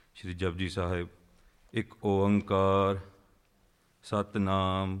ਸ਼੍ਰੀ ਜਪਜੀ ਸਾਹਿਬ। ਇੱਕ ਓੰਕਾਰ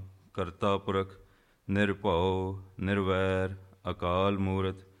ਸਤਿਨਾਮ ਕਰਤਾ ਪੁਰਖ ਨਿਰਭਉ ਨਿਰਵੈਰ ਅਕਾਲ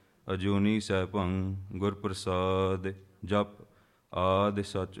ਮੂਰਤ ਅਜੂਨੀ ਸੈਭੰ ਗੁਰ ਪ੍ਰਸਾਦਿ। ਜਪ ਆਦਿ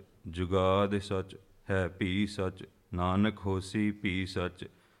ਸਚ ਜੁਗਾਦਿ ਸਚ ਹੈ ਭੀ ਸਚ ਨਾਨਕ ਹੋਸੀ ਭੀ ਸਚ।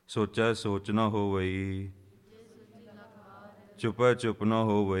 ਸੋਚੈ ਸੋਚ ਨ ਹੋਵਈ ਚੁਪੈ ਚੁਪ ਨ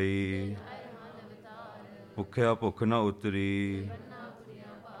ਹੋਵਈ ਭੁੱਖਿਆ ਭੁੱਖ ਨ ਉਤਰੀ।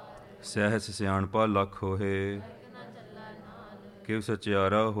 ਸਹਿਸ ਸਿਆਣਪਾ ਲੱਖ ਹੋਏ ਕਿਵ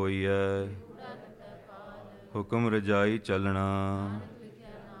ਸਚਿਆਰਾ ਹੋਈਐ। ਹੁਕਮ ਰਜਾਈ ਚੱਲਣਾ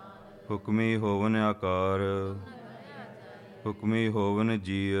ਹੁਕਮੀ ਹੋਵਨ ਆਕਾਰ। ਹੁਕਮੀ ਹੋਵਨ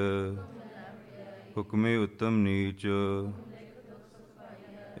ਜੀਅ ਹੁਕਮੀ ਉੱਤਮ ਨੀਚ।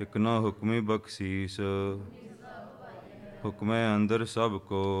 ਇਕ ਨਾ ਹੁਕਮੀ ਬਖਸ਼ੀਸ ਹੁਕਮੈ ਅੰਦਰ ਸਭ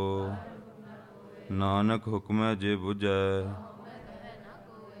ਕੋ। ਨਾਨਕ ਹੁਕਮੈ ਜੇ ਬੁਝੈ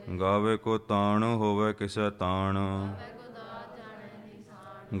ਗਾਵੇ ਕੋ ਤਾਣ ਹੋਵੇ ਕਿਸੈ ਤਾਣ।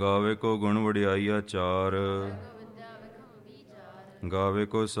 ਗਾਵੇ ਕੋ ਗੁਣ ਵਡਿਆਈਆ ਚਾਰ ਗਾਵੇ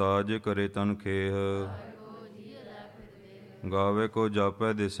ਕੋ ਸਾਜ ਕਰੇ ਤਨ ਖੇਹ। ਗਾਵੇ ਕੋ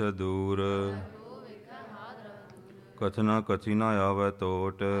ਜਾਪੈ ਦਿਸੈ ਦੂਰ ਕਥਨਾ ਕਥੀ ਨ ਆਵੈ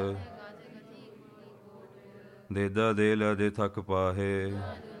ਤੋਟ। ਦੇਦਾ ਦੇ ਲੈ ਦੇ ਥਕ ਪਾਹੇ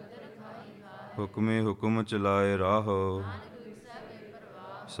ਹੁਕਮੇ ਹੁਕਮ ਚਲਾਏ ਰਾਹੋ।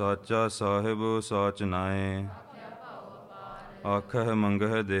 ਸਾਚਾ ਸਾਹਿਬ ਸਾਚ ਨਾਏ ਆਖਹਿ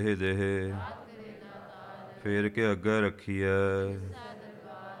ਮੰਗਹਿ ਦੇਹ ਦੇਹ। ਫੇਰ ਕੇ ਅੱਗੇ ਰੱਖੀਐ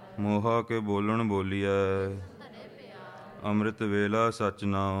ਮੋਹਾ ਕੇ ਬੋਲਣ ਬੋਲੀਐ। ਅੰਮ੍ਰਿਤ ਵੇਲਾ ਸਚ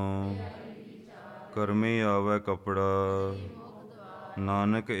ਨਾਉ ਕਰਮੀ ਆਵੈ ਕਪੜਾ।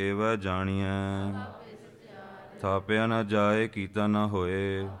 ਨਾਨਕ ਏਵੈ ਜਾਣੀਐ ਥਾਪਿਆ ਨ ਜਾਏ ਕੀਤਾ ਨ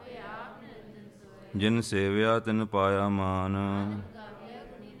ਹੋਏ। ਜਿਨ ਸੇਵਿਆ ਤਿਨ ਪਾਇਆ ਮਾਨ।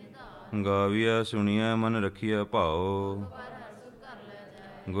 ਗਾਵੀਐ ਸੁਣੀਐ ਮਨ ਰਖੀਐ ਭਾਉ।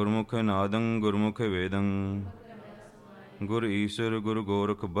 ਗੁਰਮੁਖ ਨਾਦੰ ਗੁਰਮੁਖ ਵੇਦੰ ਗੁਰ ਈਸੁਰ ਗੁਰ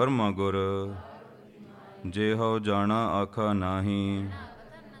ਗੋਰਖ ਬਰਮਾ ਗੁਰ। ਜੇ ਹਉ ਜਾਣਾ ਆਖਾ ਨਾਹੀ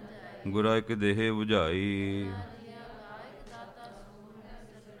ਗੁਰਾ ਇਕ ਦੇਹ ਬੁਝਾਈ।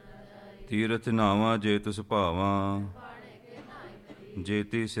 ਤੀਰਥ ਨਾਵਾਂ ਜੇ ਤਿਸ ਭਾਵਾਂ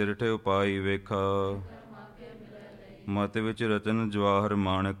ਜੇਤੀ ਸਿਰਠ ਉਪਾਈ ਵੇਖਾ। ਮਤ ਵਿੱਚ ਰਤਨ ਜਵਾਹਰ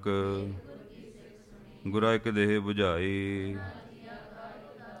ਮਾਣਕ ਗੁਰਾ ਇਕ ਦੇਹ ਬੁਝਾਈ।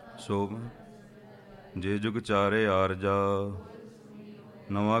 ਸੋ ਜੇ ਜੁਗ ਚਾਰੇ ਆਰਜਾ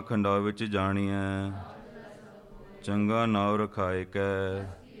ਨਵਾਂ ਖੰਡਾ ਵਿੱਚ ਜਾਣੀਐ। ਚੰਗਾ ਨਾਉ ਰਖਾਇ ਕੈ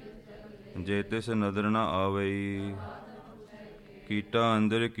ਜੇ ਤਿਸ ਨਦਰ ਨ ਆਵਈ। ਕੀਟਾ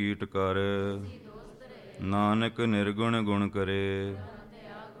ਅੰਦਰ ਕੀਟ ਕਰ ਨਾਨਕ ਨਿਰਗੁਣ ਗੁਣ ਕਰੇ।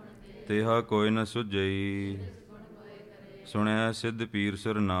 ਤੇਹਾ ਕੋਈ ਨ ਸੁਝਈ ਸੁਣਿਆ ਸਿੱਧ ਪੀਰ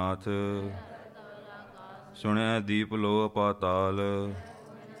ਸਰਨਾਥ। ਸੁਣਿਆ ਦੀਪ ਲੋ ਅਪਾਤਾਲ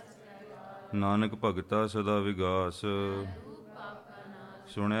ਨਾਨਕ ਭਗਤਾ ਸਦਾ ਵਿਗਾਸ।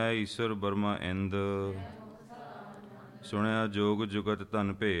 ਸੁਣਿਆ ਈਸਰ ਬਰਮਾ ਇੰਦ ਸੁਣਿਆ ਜੋਗ ਜੁਗਤ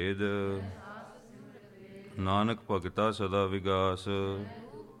ਧਨ ਭੇਦ। ਨਾਨਕ ਭਗਤਾ ਸਦਾ ਵਿਗਾਸ।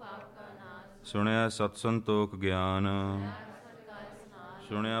 ਸੁਣਿਆ ਸਤ ਸੰਤੋਖ ਗਿਆਨ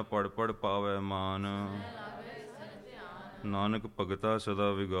ਸੁਣਿਆ ਪੜ ਪੜ ਪਾਵੈ ਮਾਨ। ਨਾਨਕ ਭਗਤਾ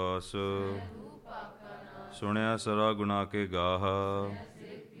ਸਦਾ ਵਿਗਾਸ। ਸੁਣਿਆ ਸਰਾ ਗੁਣਾ ਕੇ ਗਾਹ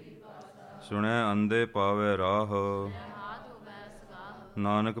ਸੁਣਿਆ ਅੰਧੇ ਪਾਵੈ ਰਾਹ।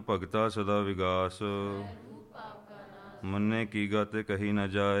 ਨਾਨਕ ਭਗਤਾ ਸਦਾ ਵਿਗਾਸ। ਮੰਨੇ ਕੀ ਗਤ ਕਹੀ ਨ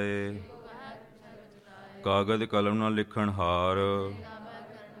ਜਾਏ ਕਾਗਦ ਕਲਮ ਨ ਲਿਖਣ ਹਾਰ।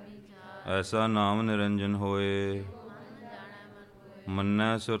 ਐਸਾ ਨਾਮ ਨਿਰੰਜਨ ਹੋਏ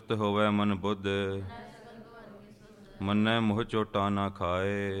ਮੰਨੈ ਸੁਰਤ ਹੋਵੈ ਮਨ ਬੁੱਧ। ਮੰਨੈ ਮੋਹ ਚੋਟਾ ਨਾ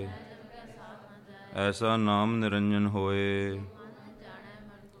ਖਾਏ ਐਸਾ ਨਾਮ ਨਿਰੰਜਨ ਹੋਏ।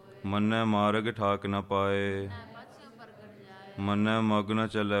 ਮੰਨੈ ਮਾਰਗ ਠਾਕ ਨ ਪਾਏ ਮੰਨੈ ਮਗ ਨ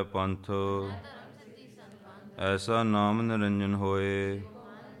ਚੱਲੈ ਪੰਥ। ਐਸਾ ਨਾਮ ਨਿਰੰਜਨ ਹੋਏ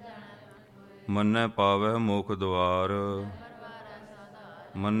ਮੰਨੈ ਪਾਵਹਿ ਮੋਖ ਦੁਆਰ।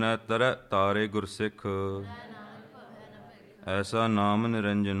 ਮੰਨੈ ਤਰੈ ਤਾਰੇ ਗੁਰਸਿੱਖ ਐਸਾ ਨਾਮ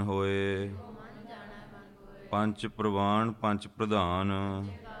ਨਿਰੰਜਨ ਹੋਏ। ਪੰਚ ਪ੍ਰਵਾਨ ਪੰਚ ਪ੍ਰਧਾਨ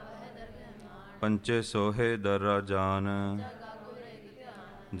ਪੰਚੇ ਸੋਹੇ ਦਰ ਰਾਜਾਨ।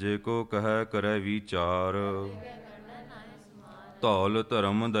 ਜੇ ਕੋ ਕਹੈ ਕਰੈ ਵਿਚਾਰ ਧੌਲ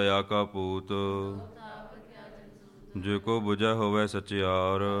ਧਰਮ ਦਇਆ ਕਾ ਪੂਤ। ਜੇ ਕੋ ਬੁਝੈ ਹੋਵੈ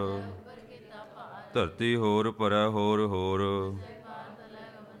ਸਚਿਆਰ ਧਰਤੀ ਹੋਰ ਪਰੈ ਹੋਰ ਹੋਰ।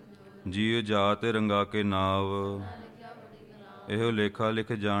 ਜੀਅ ਜਾਤ ਰੰਗਾ ਕੇ ਨਾਵ ਇਹੋ ਲੇਖਾ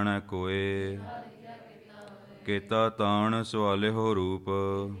ਲਿਖ ਜਾਣੈ ਕੋਏ। ਕੇਤਾ ਤਾਣ ਸਵਾਲਿਹੋ ਰੂਪ,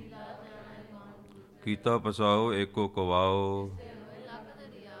 ਕੀਤਾ ਪਸਾਓ ਏਕੋ ਕਵਾਓ।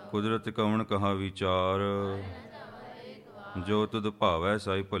 ਕੁਦਰਤ ਕਵਣ ਕਹਾ ਵਿਚਾਰ, ਜੋ ਤੁਧ ਭਾਵੈ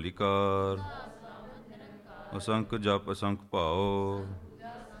ਸਾਈ ਭਲੀ ਕਾਰ। ਅਸੰਖ ਜਪ ਅਸੰਖ ਭਾਓ,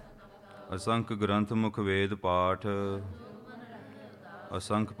 ਅਸੰਖ ਗ੍ਰੰਥ ਮੁਖ ਵੇਦ ਪਾਠ।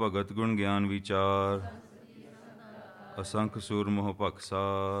 ਅਸੰਖ ਭਗਤ ਗੁਣ ਗਿਆਨ ਵਿਚਾਰ, ਅਸੰਖ ਸੂਰ ਮੋਹ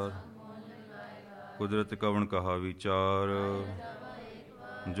ਭਖਸਾਰ। ਕੁਦਰਤ ਕਵਣ ਕਹਾ ਵਿਚਾਰ,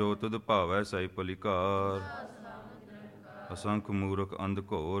 ਜੋ ਤੁਧ ਭਾਵੈ ਸਾਈ ਭਲੀ ਕਾਰ। ਅਸੰਖ ਮੂਰਖ ਅੰਧ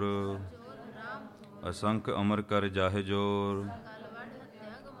ਘੋਰ, ਅਸੰਖ ਅਮਰ ਕਰ ਜਾਹਿ ਜੋਰ।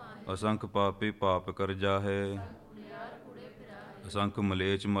 ਅਸੰਖ ਪਾਪੀ ਪਾਪ ਕਰ ਜਾਹੇ, ਅਸੰਖ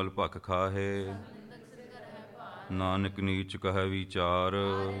ਮਲੇਛ ਮਲ ਭਖ ਖਾਹੇ। ਨਾਨਕ ਨੀਚ ਕਹੈ ਵਿਚਾਰ,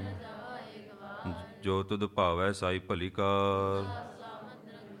 ਜੋ ਤੁਧ ਭਾਵੈ ਸਾਈ ਭਲੀ ਕਾਰ।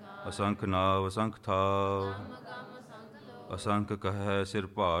 ਅਸੰਖ ਨਾਵ ਅਸੰਖ ਥਾਵ, ਅਸੰਖ ਕਹੈ ਸਿਰ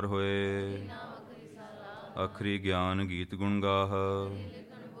ਭਾਰ ਹੋਏ। ਅਖਰੀ ਗਿਆਨ ਗੀਤ ਗੁਣ ਗਾਹ,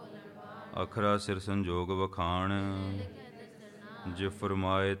 ਅਖਰਾ ਸਿਰ ਸੰਜੋਗ ਵਖਾਣ। ਜੇ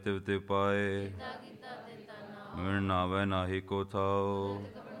ਫਰਮਾਏ ਤਿਵ ਤੇ ਪਾਏ, ਵਿਣ ਨਾਵੈ ਨਾਹੀ ਕੋ ਥਾਓ।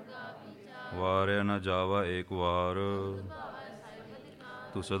 ਵਾਰਿਆ ਨ ਜਾਵਾ ਏਕ ਵਾਰ,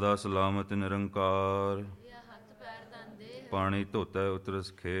 ਤੂੰ ਸਦਾ ਸਲਾਮਤ ਨਿਰੰਕਾਰ। ਪਾਣੀ ਧੋਤੈ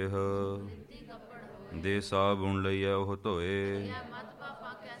ਉਤਰਸ ਖੇਹ, ਦੇ ਸਾਬੁਣ ਲਈਐ ਉਹ ਧੋਏ।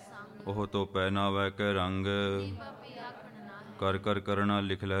 ਉਹ ਧੋ ਪੈ ਨਾਵੈ ਕੈ ਰੰਗ, ਕਰ ਕਰ ਕਰਣਾ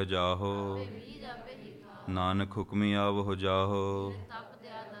ਲਿਖ ਲੈ ਜਾਹੋ। ਨਾਨਕ ਹੁਕਮੀ ਆਵਹੁ ਜਾਹੋ,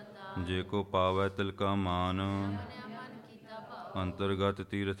 ਜੇ ਕੋ ਪਾਵੈ ਤਿਲ ਕਾ ਮਾਨ। ਅੰਤਰਗਤ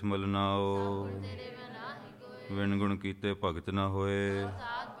ਤੀਰਥ ਮਲ ਨਾਓ, ਵਿਣ ਗੁਣ ਕੀਤੇ ਭਗਤ ਨ ਹੋਏ।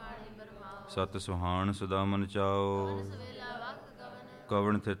 ਸਤ ਸੁਹਾਣ ਸਦਾ ਮਨ ਚਾਓ,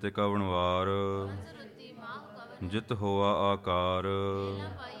 ਕਵਣ ਥਿਤ ਕਵਣ ਵਾਰ। ਜਿਤ ਹੋਆ ਆਕਾਰ,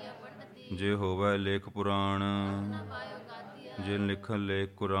 ਜੇ ਹੋਵੈ ਲੇਖ ਪੁਰਾਣ। ਜਿਨ ਲਿਖਨ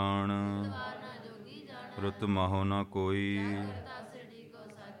ਲੇਖ ਕੁਰਾਨ, ਰੁਤ ਮਾਹੋ ਨ ਕੋਈ।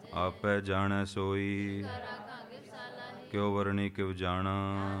 ਆਪੈ ਜਾਣੈ ਸੋਈ, ਕਿਉ ਵਰਣੀ ਕਿਵ ਜਾਣਾ।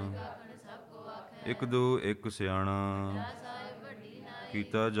 ਇਕ ਦੂ ਇਕ ਸਿਆਣਾ,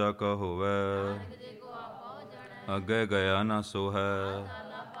 ਕੀਤਾ ਜਾ ਕਾ ਹੋਵੈ। ਅੱਗੇ ਗਿਆ ਨਾ ਸੋਹੈ,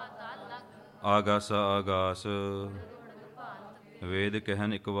 ਆਗਾਸਾ ਆਗਾਸ। ਵੇਦ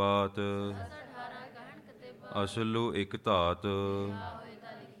ਕਹਿਨ ਇਕ ਬਾਤ, ਅਸਲੂ ਇਕ ਧਾਤ।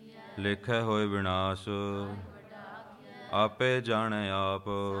 ਲੇਖੈ ਹੋਏ ਵਿਨਾਸ਼, ਆਪੇ ਜਾਣੈ ਆਪ।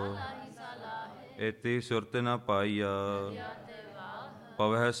 ਏਤੀ ਸੁਰਤ ਨ ਪਾਈਆ,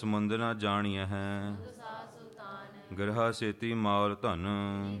 ਪਵਹਿ ਸਮੁੰਦ ਨ ਜਾਣੀਐ। ਗ੍ਰਹਾ ਸੇਤੀ ਮਾਲ ਧਨ,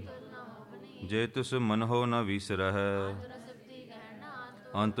 ਜੇ ਤਿਸ ਮਨਹੁ ਨ ਵੀਸਰਹਿ।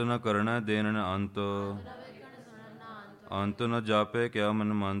 ਅੰਤ ਨ ਕਰਣੈ ਦੇਨ ਨ ਅੰਤ, ਅੰਤ ਨ ਜਾਪੈ ਕਿਆ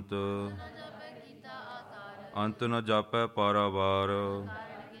ਮਨ ਮੰਤ। ਅੰਤ ਨ ਜਾਪੈ ਪਾਰਾਵਾਰ,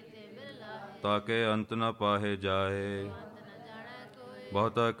 ਤਾਕੇ ਅੰਤ ਨ ਪਾਹੇ ਜਾਏ।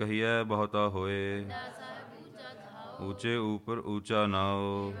 ਬਹੁਤਾ ਕਹੀਐ ਬਹੁਤਾ ਹੋਏ, ਊਚੇ ਊਪਰ ਊਚਾ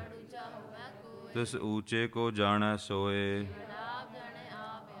ਨਾਉ। ਤਿਸ ਊਚੇ ਕੋ ਜਾਣੈ ਸੋਏ,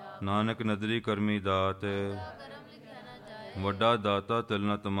 ਨਾਨਕ ਨਦਰੀ ਕਰਮੀ ਦਾਤ। ਵੱਡਾ ਦਾਤਾ ਤਿਲ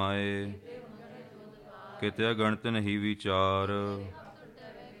ਨ ਤਮਾਏ, ਕਿਤੇ ਗਣਤ ਨਹੀਂ ਵਿਚਾਰ।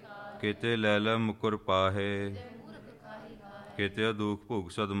 ਕਿਤੇ ਲੈ ਲੈ ਮੁਕਰ ਪਾਹੇ, ਕਿਤੇ ਦੁਖ ਭੁਗ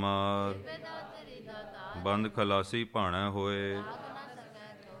ਸਦ ਮਾਰ। ਬੰਦ ਖਲਾਸੀ ਭਾਣੈ ਹੋਏ,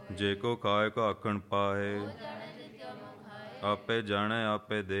 ਜੇ ਕੋ ਖਾਏ ਕੋ ਆਖਣ ਪਾਏ। ਆਪੇ ਜਾਣੈ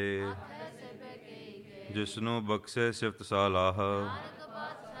ਆਪੇ ਦੇ, ਜਿਸਨੂੰ ਬਖਸ਼ੇ ਸਿਫਤ ਸਾਲਾਹ।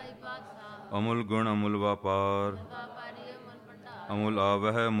 ਅਮੁਲ ਗੁਣ ਅਮੁਲ ਵਾਪਾਰ, ਅਮੁਲ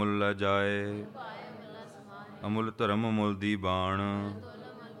ਆਵਹਿ ਮੁਲ ਲੈ ਜਾਏ। ਅਮੁਲ ਧਰਮ ਅਮੁਲ ਦੀ ਬਾਣ,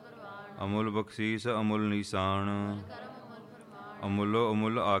 ਅਮੁਲ ਬਖਸ਼ੀਸ ਅਮੁਲ ਨੀਸਾਨ। ਅਮੁਲੋ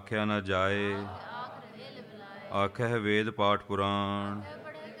ਅਮੁਲ ਆਖਿਆ ਨ ਜਾਏ, ਆਖਹਿ ਵੇਦ ਪਾਠ ਪੁਰਾਣ।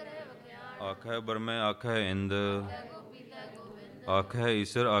 ਆਖਹਿ ਬਰਮੈ ਆਖਹਿ ਇੰਦ, ਆਖਹਿ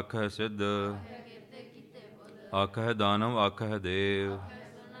ਈਸਰ ਆਖਹਿ ਸਿੱਧ। ਆਖਹਿ ਦਾਨਵ ਆਖਹਿ ਦੇਵ,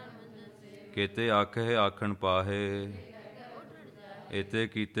 ਕੇਤੇ ਆਖਹਿ ਆਖਣ ਪਾਹੇ। ਏਤੇ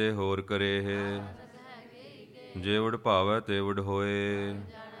ਕੀਤੇ ਹੋਰ ਕਰੇਹ, ਜੇ ਵਡ ਭਾਵੈ ਤੇ ਵਡ ਹੋਏ।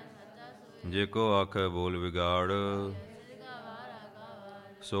 ਜੇ ਕੋ ਆਖੈ ਬੋਲ ਵਿਗਾੜ,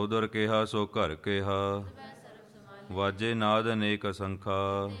 ਸੋ ਦਰ ਕਿਹਾ ਸੋ ਘਰ ਕਿਹਾ। ਵਾਜੇ ਨਾਦ ਅਨੇਕ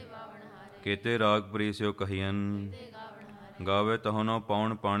ਅਸੰਖਾ, ਕੇਤੇ ਰਾਗ ਪ੍ਰੀ ਸਿਓ ਕਹੀਅਨ। ਗਾਵੇ ਤਹੁ ਨ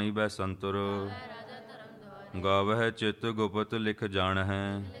ਪਾਉਣ ਪਾਣੀ ਬੈ ਸੰਤੁਰ, ਗਾਵਹਿ ਚਿਤ ਗੁਪਤ ਲਿਖ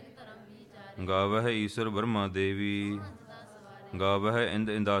ਜਾਣਹਿ। ਗਾਵਹਿ ਈਸਰ ਬਰਮਾ ਦੇਵੀ, ਗਾਵਹਿ ਇੰਦ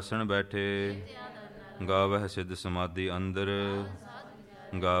ਇੰਦਾਸਣ ਬੈਠੇ। ਗਾਵਹਿ ਸਿੱਧ ਸਮਾਧੀ ਅੰਦਰ,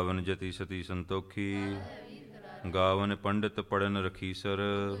 ਗਾਵਨ ਜਤੀ ਸਤੀ ਸੰਤੋਖੀ, ਗਾਵਨ ਪੰਡਿਤ ਪੜਨ ਰਖੀਸਰ,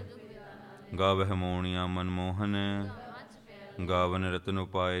 ਗਾਵਹਿ ਮੋਹਣੀਆਂ ਮਨਮੋਹਨ, ਗਾਵਨ ਰਤਨ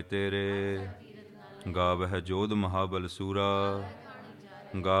ਉਪਾਏ ਤੇਰੇ, ਗਾਵਹਿ ਜੋਧ ਮਹਾਬਲ ਸੂਰਾ,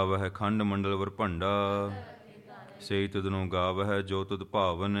 ਗਾਵਹਿ ਖੰਡ ਮੰਡਲ ਵਰ ਭੰਡਾ, ਸਈ ਤੁਧਨੂੰ ਗਾਵਹਿ ਜੋ ਤੁਧ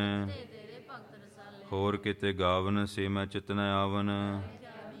ਭਾਵਨ, ਹੋਰ ਕਿਤੇ ਗਾਵਨ ਸੇ ਮੈਂ ਚਿਤ ਨ ਆਵਨ,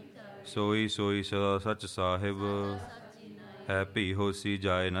 ਸੋਈ ਸੋਈ ਸਦਾ ਸੱਚ ਸਾਹਿਬ, ਹੈ ਭੀ ਹੋਸੀ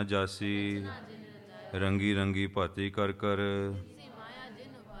ਜਾਏ ਨ ਜਾਸੀ, ਰੰਗੀ ਰੰਗੀ ਭਾਤੀ ਕਰ ਕਰ,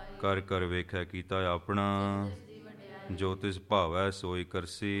 ਕਰ ਕਰ ਵੇਖੈ ਕੀਤਾ ਆਪਣਾ, ਜੋ ਤਿਸ ਭਾਵੈ ਸੋਈ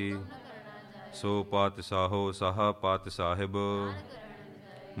ਕਰਸੀ, ਸੋ ਪਾਤਸ਼ਾਹੋ ਸਾਹਾ ਪਾਤ ਸਾਹਿਬ,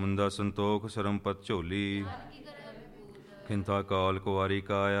 ਮੁੰਦਾ ਸੰਤੋਖ ਸਰਮਪਤ ਝੋਲੀ, ਖਿੰਥਾ ਕਾਲ ਕੁਵਾਰੀ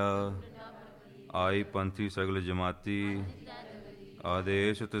ਕਾਇਆ, ਆਈ ਪੰਥੀ ਸਗਲ ਜਮਾਤੀ,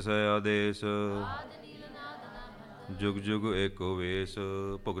 ਆਦੇਸ਼ ਤਿਸੈ ਆਦੇਸ਼, ਜੁਗ ਜੁਗ ਏਕੋ ਵੇਸ,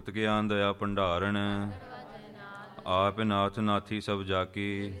 ਭੁਗਤ ਗਿਆਨ ਦਇਆ ਭੰਡਾਰਨ, ਆਪ ਨਾਥ ਨਾਥੀ ਸਭ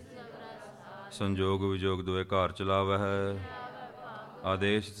ਜਾਕੀ, ਸੰਜੋਗ ਵਿਜੋਗ ਦੋਏ ਘਰ ਚਲਾਵਹਿ,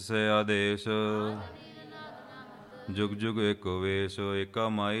 ਆਦੇਸ਼ ਤਿਸੈ ਆਦੇਸ਼, ਜੁਗ ਜੁਗ ਏਕੋ ਵੇਸ, ਏਕਾ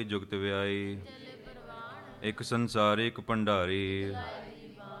ਮਾਈ ਜੁਗਤ ਵਿਆਈ, ਇੱਕ ਸੰਸਾਰੀ ਇੱਕ ਭੰਡਾਰੀ,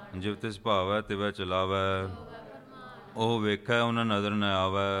 ਜਿਵ ਤਿਸ ਭਾਵੈ ਤਿਵੈ ਚਲਾਵੈ, ਉਹ ਵੇਖੈ ਉਹਨਾਂ ਨਜ਼ਰ ਨ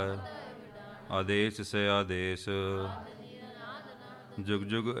ਆਵੈ, ਆਦੇਸ਼ ਸੇ ਆਦੇਸ਼, ਜੁਗ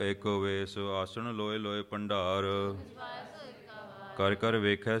ਜੁਗ ਏਕੋ ਵੇਸ, ਆਸਣ ਲੋਏ ਲੋਏ ਭੰਡਾਰ, ਕਰ ਕਰ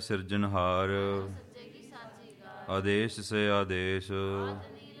ਵੇਖੈ ਸਿਰਜਨਹਾਰ, ਆਦੇਸ਼ ਸੇ ਆਦੇਸ਼,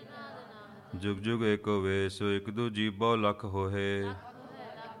 ਜੁਗ ਜੁਗ ਏਕੋ ਵੇਸ, ਇੱਕ ਦੂ ਜੀਬੋ ਲੱਖ ਹੋਏ,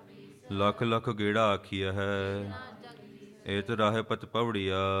 ਲੱਖ ਲੱਖ ਗੇੜਾ ਆਖੀਆ ਹੈ, ਏਤ ਰਾਹੇ ਪਤ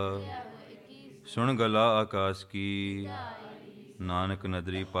ਪਵੜੀਆ, ਸੁਣ ਗਲਾ ਆਕਾਸ਼ ਕੀ, ਨਾਨਕ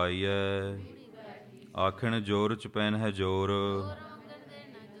ਨਦਰੀ ਪਾਈਐ, ਆਖਣ ਜੋਰ ਚ ਪੈਨ ਹੈ ਜੋਰ,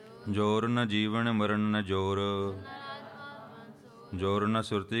 ਜੋਰ ਨ ਜੀਵਨ ਮਰਨ ਨ ਜੋਰ, ਜੋਰ ਨ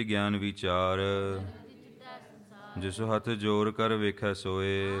ਸੁਰਤੀ ਗਿਆਨ ਵਿਚਾਰ, ਜਿਸ ਹੱਥ ਜੋਰ ਕਰ ਵੇਖੈ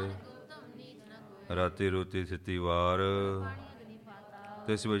ਸੋਏ, ਰਾਤੀ ਰੋਤੀ ਥਿਤੀ ਵਾਰ,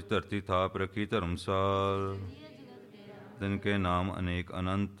 ਤਿਸ ਵਿੱਚ ਧਰਤੀ ਥਾਪ ਰੱਖੀ ਧਰਮਸਾਲ, ਤਿਨ ਕੇ ਨਾਮ ਅਨੇਕ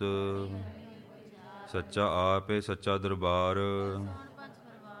ਅਨੰਤ, ਸੱਚਾ ਆਪੇ ਸੱਚਾ ਦਰਬਾਰ,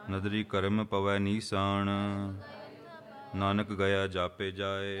 ਨਦਰੀ ਕਰਮ ਪਵੈ ਨੀਸਾਨ, ਨਾਨਕ ਗਿਆ ਜਾਪੇ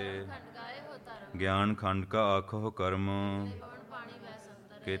ਜਾਏ, ਗਿਆਨ ਖੰਡ ਕਾ ਆਖੋ ਕਰਮ,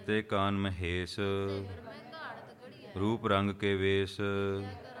 ਕੇਤੇ ਕਾਨ ਮਹੇਸ਼, ਰੂਪ ਰੰਗ ਕੇ ਵੇਸ,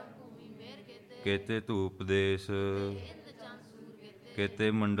 ਕੇਤੇ ਧੂਪ ਦੇਸ,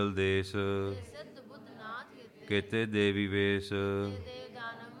 ਕੇਤੇ ਮੰਡਲ ਦੇਸ, ਕੇਤੇ ਦੇਵੀ ਵੇਸ,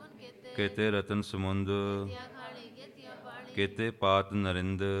 ਕੇਤੇ ਰਤਨ ਸਮੁੰਦ, ਕੇਤੇ ਪਾਤ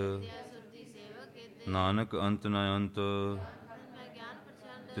ਨਰਿੰਦ, ਨਾਨਕ ਅੰਤ ਨ ਅੰਤ,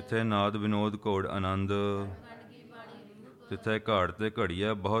 ਤਿੱਥੇ ਨਾਦ ਵਿਨੋਦ ਘੋੜ ਆਨੰਦ, ਤਿੱਥੇ ਘਾੜ ਤੇ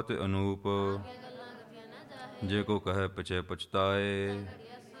ਘੜੀਐ ਬਹੁਤ ਅਨੂਪ, ਜੇ ਕੋ ਕਹੈ ਪਛੇ ਪਛਤਾਏ,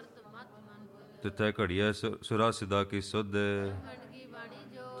 ਤਿੱਥੇ ਘੜੀਐ ਸੁਰਾ ਸਿਦਾ ਕੀ ਸੁਧ,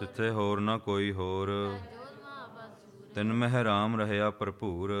 ਤਿੱਥੇ ਹੋਰ ਨਾ ਕੋਈ ਹੋਰ, ਤਿਨ ਮਹਿ ਰਾਮ ਰਹਿਆ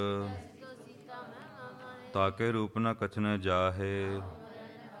ਭਰਪੂਰ, ਤਾਕੇ ਰੂਪ ਨ ਕਥਨ ਜਾਹੇ,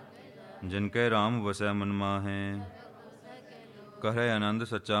 ਜਿਨ ਕੇ ਰਾਮ ਵਸੈ ਮਨ ਮਾਹੇ, ਕਰੇ ਆਨੰਦ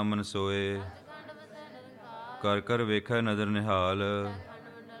ਸੱਚਾ ਮਨ ਸੋਏ, ਕਰ ਕਰ ਵੇਖੈ ਨਦਰ ਨਿਹਾਲ,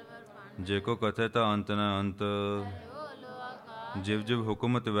 ਜੇ ਕੋ ਕਥੈ ਤਾਂ ਅੰਤ ਨ ਅੰਤ, ਜਿਵ ਜਿਵ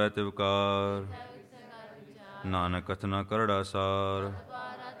ਹੁਕਮ ਤਿਵੈ ਤਿਵਕਾਰ, ਨਾਨਕ ਕਥਨਾ ਕਰੜਾ ਸਾਰ,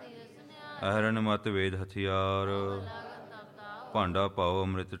 ਅਹਰਨ ਮਤ ਵੇਦ ਹਥਿਆਰ, ਭਾਂਡਾ ਪਾਓ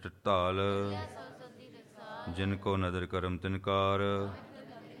ਅੰਮ੍ਰਿਤ ਟਟਾਲ, ਜਿਨ ਕੋ ਨਦਰ ਕਰਮ ਤਿਨਕਾਰ,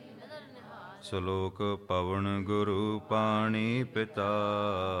 ਸ਼ਲੋਕ ਪਵਨ ਗੁਰੂ ਪਾਣੀ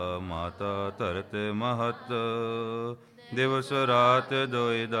ਪਿਤਾ, ਮਾਤਾ ਧਰਤ ਮਹਤ, ਦਿਵਸ ਰਾਤ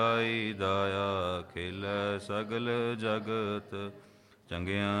ਦੋਇ ਦਾਈ ਦਾਇਆ, ਖੇਲੈ ਸਗਲ ਜਗਤ,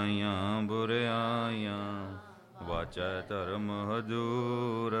 ਚੰਗਿਆਈਆਂ ਬੁਰਿਆਈਆਂ, ਵਾਚੈ ਧਰਮ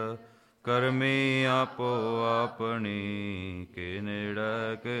ਹਜੂਰ, ਕਰਮੀ ਆਪੋ ਆਪਣੀ, ਕੇ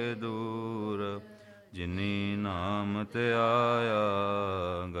ਨੇੜੇ ਕੇ ਦੂਰ, ਜਿਨੀ ਨਾਮ ਤੇ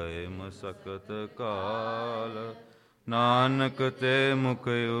ਆਇਆ, ਗਏ ਮਸਕਤ ਕਾਲ, ਨਾਨਕ ਤੇ ਮੁਖ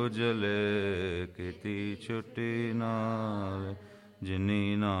ਉਜਲੇ, ਕੀਤੀ ਛੁੱਟੀ ਨਾਲ,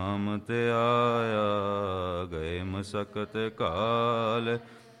 ਜਿਨੀ ਨਾਮ ਤੇ ਆਇਆ, ਗਏ ਮਸਕਤ ਕਾਲ,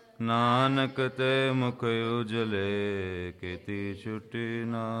 ਨਾਨਕ ਤੇ ਮੁਖ ਉਜਲੇ, ਕੀਤੀ ਛੁੱਟੀ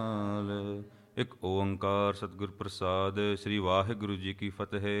ਨਾਲ। ਇੱਕ ਓੰਕਾਰ ਸਤਿਗੁਰ ਪ੍ਰਸਾਦ। ਸ੍ਰੀ ਵਾਹਿਗੁਰੂ ਜੀ ਕੀ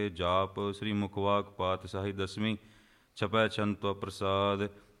ਫਤਿਹ। ਜਾਪ ਸ੍ਰੀ ਮੁਖਵਾਕ ਪਾਤਸ਼ਾਹੀ ਦਸਵੀਂ। ਛਪੈ ਛੰਤੋ ਪ੍ਰਸਾਦ।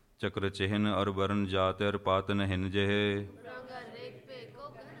 ਚਕਰ ਚਿਹਨ ਅਰ ਵਰਨ ਜਾਤ ਅਰ ਪਾਤ ਨਹਿਨ ਜਿਹੇ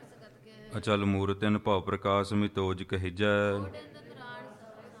ਅਚਲ ਮੂਰਤਿਨ ਭਉ ਪ੍ਰਕਾਸ਼ ਮਿਤੋਜ ਕਹਿਜੈ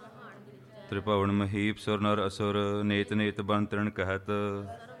ਤ੍ਰਿਭਵਨ ਮਹੀਪ ਸੁਰ ਨਰ ਅਸੁਰ ਨੇਤ ਨੇਤ ਬਨ ਤ੍ਰਿਣ ਕਹਿਤ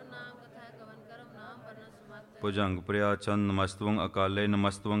ਭੁਜੰਗ ਪ੍ਰਿਆ ਚੰਦ ਨਮਸਤਵੰ ਅਕਾਲੇ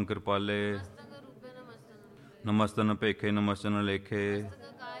ਨਮਸਤਵੰ ਕਿਰਪਾਲੇ ਨਮਸਤਨ ਭੇਖੇ ਨਮਸਤਨ ਲੇਖੇ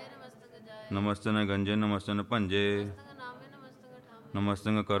ਨਮਸਤਨ ਗੰਜੇ ਨਮਸਤਨ ਭੰਜੇ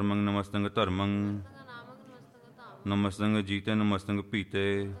ਨਮਸਤੰ ਕਰਮੰ ਨਮਸਤੰ ਧਰਮੰ ਨਮਸਤੰ ਜੀਤੇ ਨਮਸਤੰ ਪੀਤੇ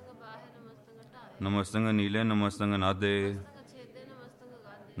ਨਮਸਤੰ ਨੀਲੇ ਨਮਸਤੰ ਨਾਦੇ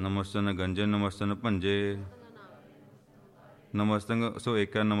ਨਮਸਤਨ ਗੰਜੇ ਨਮਸਤਨ ਭੰਜੇ ਨਮਸਤੰ ਸੋ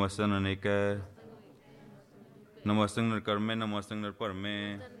ਏਕੈ ਨਮਸਤਨ ਅਨੇਕੈ ਨਮਸਤੰ ਨਿਰਕਰਮੇ ਨਮਸਤੰ ਨਿਰਭਰਮੇ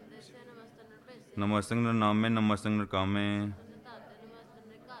ਨਮਸਤੰ ਨਿਰਨਾਮੇ ਨਮਸਤੰ ਨਿਰਕਾਮੇ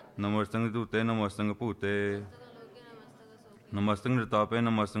ਨਮਸਤੰ ਧੂਤੇ ਨਮਸਤੰ ਭੂਤੇ ਨਮਸਤੰ ਨਿਰਤਾਪੇ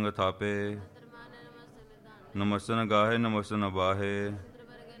ਨਮਸਤੰ ਅਥਾਪੇ ਨਮਸਤਨ ਗਾਹੇ ਨਮਸਤਨ ਅਬਾਹੇ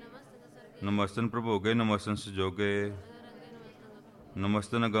ਨਮਸਤਨ ਪ੍ਰਭੋਗੇ ਨਮਸਤਨ ਸੰਜੋਗੇ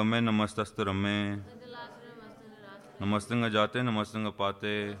ਨਮਸਤਨ ਅਗਮੇ ਨਮਸਤਸਤਰਮੇ ਨਮਸਤੰ ਅਜਾਤੇ ਨਮਸਤੰ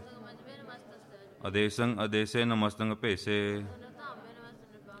ਅਪਾਤੇ ਅਦੇਸੰ ਅਦੇਸੇ ਨਮਸਤੰ ਭੇਸੇ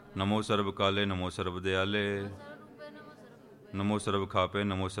ਨਮੋ ਸਰਬ ਕਾਲੇ ਨਮੋ ਸਰਬ ਦਿਆਲੇ ਨਮੋ ਸਰਬ ਖਾਪੇ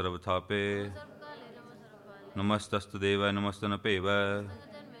ਨਮੋ ਸਰਬ ਥਾਪੇ ਨਮਸਤਸਤ ਦੇਵੈ ਨਮਸਤਨ ਭੇਵੈ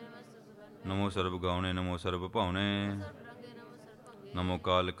ਨਮੋ ਸਰਬ ਗਾਉਣੇ ਨਮੋ ਸਰਬ ਭਾਉਣੇ ਨਮੋ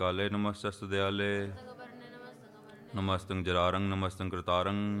ਕਾਲ ਕਾਲੇ ਨਮਸਤਸਤ ਦਿਆਲੇ ਨਮਸਤੰ ਜਰਾਰੰ ਨਮਸਤੰ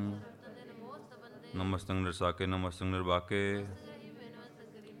ਕਰਤਾਰੰ ਨਮਸਤੰ ਨਿਰਸਾਕੇ ਨਮਸਤੰ ਨਿਰਬਾਕੇ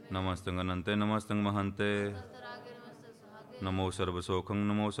ਨਮਸਤੰ ਅਨੰਤੇ ਨਮਸਤੰ ਮਹੰਤੇ ਨਮੋ ਸਰਬ ਸੋਖੰ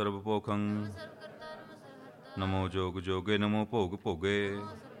ਨਮੋ ਸਰਬ ਭੋਖੰ ਨਮੋ ਜੋਗ ਜੋਗੇ ਨਮੋ ਭੋਗ ਭੋਗੇ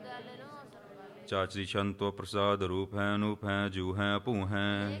ਚਾਚਰੀ ਛੰਤੋ ਪ੍ਰਸਾਦ ਰੂਪ ਹੈ ਅਨੂਪ ਹੈ ਜੂ ਹੈ ਭੂ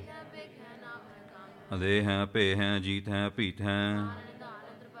ਹੈ ਅਦੇ ਹੈ ਭੇ ਹੈ ਜੀਤ ਹੈ ਭੀਤ ਹੈ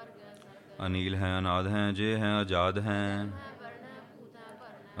ਅਨੀਲ ਹੈ ਅਨਾਦ ਹੈ ਜੇ ਹੈ ਆਜ਼ਾਦ ਹੈ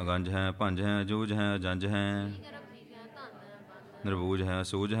ਅਗੰਜ ਹੈ ਭੰਜ ਹੈ ਜੂਝ ਹੈ ਜੰਜ ਹੈ ਨਿਰਬੂਜ ਹੈ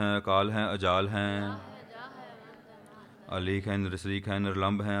ਸੂਝ ਹੈ ਅਕਾਲ ਹੈ ਅਜਾਲ ਹੈ ਅਲੀਖ ਹੈ ਨਿਰਸਰੀਕ ਹੈ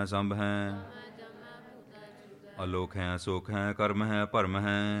ਨਿਰਲੰਭ ਹੈ ਅਸੰਭ ਹੈ ਅਲੋਕ ਹੈ ਸੋਖ ਹੈ ਕਰਮ ਹੈ ਭਰਮ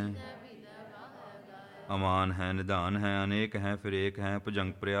ਹੈ ਅਮਾਨ ਹੈ ਨਿਧਾਨ ਹੈ ਅਨੇਕ ਹੈ ਫਿਰ ਏਕ ਹੈ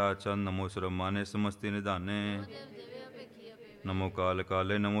ਭੁਜੰਗ ਪ੍ਰਿਆ ਚੰਦ ਨਮੋ ਸਰਬ ਮਾਨੇ ਸਮਸਤੀ ਨਿਧਾਨੇ ਨਮੋ ਕਾਲ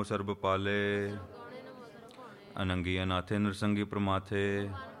ਕਾਲੇ ਨਮੋ ਸਰਬ ਪਾਲੇ ਅਨੰਗੀ ਅਨਾਥੇ ਨਿਰਸੰਗੀ ਪ੍ਰਮਾਥੇ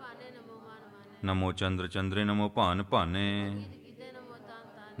ਨਮੋ ਚੰਦਰ ਚੰਦਰੇ ਨਮੋ ਭਾਨ ਭਾਨੇ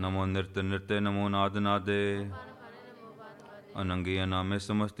ਨਮੋ ਨਿਰਤ ਨਿਰਤੇ ਨਮੋ ਨਾਦ ਨਾਦੇ ਅਨੰਗੀ ਅਨਾਮੇ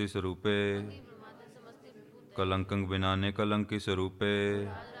ਸਮਸਤੀ ਸਰੂਪੇ ਕਲੰਕੰ ਬਿਨਾਨੇ ਕਲੰਕੀ ਸਰੂਪੇ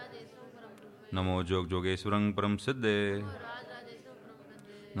ਨਮੋ ਜੋਗ ਜੋਗੇਸ਼ਵਰੰ ਪਰਮ ਸਿੱਧੇ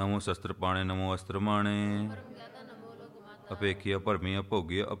ਨਮੋ ਸ਼ਸਤਰ ਪਾਣੇ ਨਮੋ ਅਸਤਰ ਮਾਣੇ ਅਪੇਖੀ ਅਭਰਮੀ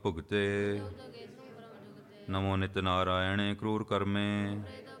ਅਭੋਗੀ ਅਭੁਗਤੇ ਨਮੋ ਨਿਤ ਨਾਰਾਇਣੇ ਕਰੂਰ ਕਰਮੇ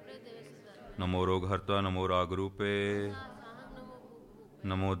ਨਮੋ ਰੋਗ ਹਰਤਾ ਨਮੋ ਰਾਗ ਰੂਪੇ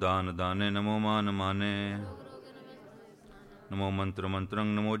ਨਮੋ ਦਾਨ ਦਾਨੇ ਨਮੋ ਮਾਨ ਮਾਨੇ ਨਮੋ ਮੰਤਰ ਮੰਤਰੰ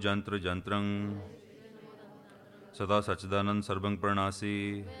ਨਮੋ ਜੰਤਰ ਜੰਤਰੰ ਸਦਾ ਸਚਦਾਨੰਦ ਸਰਬੰ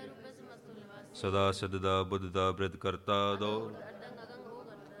ਪ੍ਰਣਾਸੀ ਸਦਾ ਸਦਦਾ ਬੁੱਧਦਾ ਬ੍ਰਿਤ ਕਰਤਾ ਦੋ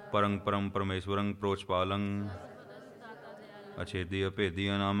ਪਰੰ ਪਰਮ ਪਰਮੇਸ਼ਵਰੰ ਪ੍ਰੋਚਪਾਲੰ ਅਛੇਦੀ ਅਭੇਦੀ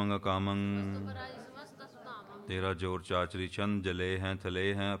ਅਨਾਮੰ ਅਕਾਮੰ ਤੇਰਾ ਜੋਰ ਚਾਚਰੀ ਛੰਦ ਜਲੇ ਹੈ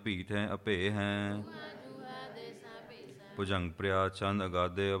ਥਲੇ ਹੈ ਅਭੀਟ ਹੈ ਅਭੇ ਹੈ ਭੁਜੰਗ ਪ੍ਰਿਆ ਚੰਦ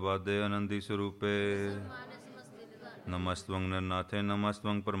ਅਗਾਦੇ ਅਬਾਦੇ ਆਨੰਦੀ ਸਰੂਪੇ ਨਮਸਤਵੰ ਨਿਰਨਾਥੇ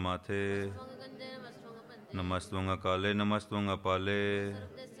ਨਮਸਤਵੰ ਪਰਮਾਥੇ ਨਮਸਤਵੰ ਅਕਾਲੇ ਨਮਸਤਵੰ ਅਪਾਲੇ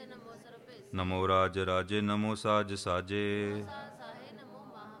ਨਮੋ ਰਾਜ ਰਾਜੇ ਨਮੋ ਸਾਜ ਸਾਜੇ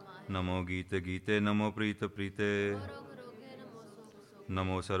ਨਮੋ ਗੀਤ ਗੀਤੇ ਨਮੋ ਪ੍ਰੀਤ ਪ੍ਰੀਤੇ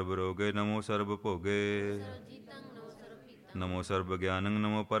ਨਮੋ ਸਰਬ ਰੋਗੇ ਨਮੋ ਸਰਬ ਭੋਗੇ ਨਮੋ ਸਰਬ ਗਿਆਨੰ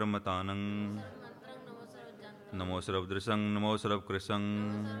ਨਮੋ ਪਰਮਤਾਨੰ ਨਮੋ ਸਰਬ ਦ੍ਰਿਸ਼ੰ ਨਮੋ ਸਰਬ ਕ੍ਰਿਸ਼ੰ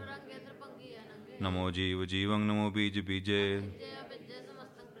ਨਮੋ ਜੀਵ ਜੀਵੰ ਨਮੋ ਬੀਜ ਬੀਜੇ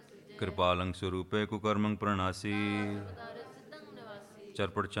ਕਿਰਪਾਲੰ ਸਰੂਪੇ ਕੁਕਰਮੰ ਪ੍ਰਣਾਸੀ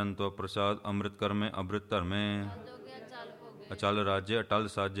ਚਰਪਟ ਚੰਤੋ ਪ੍ਰਸਾਦ ਅੰਮ੍ਰਿਤ ਕਰਮੇ ਅੰਮ੍ਰਿਤ ਧਰਮੇ ਅਚਲ ਰਾਜੇ ਅਟਲ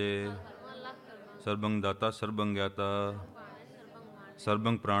ਸਾਜੇ ਸਰਬੰ ਦਾਤਾ ਸਰਬੰ ਗਿਆਤਾ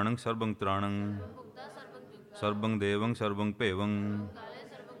ਸਰਬੰ ਪ੍ਰਾਣੰ ਸਰਬੰ ਤ੍ਰਾਣੰ ਸਰਬੰ ਦੇਵੰ ਸਰਬੰ ਭੇਵੰ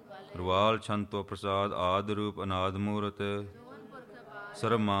ਰਵਾਲ ਛੰਤੋ ਪ੍ਰਸਾਦ ਆਦ ਰੂਪ ਅਨਾਦ ਮੂਰਤ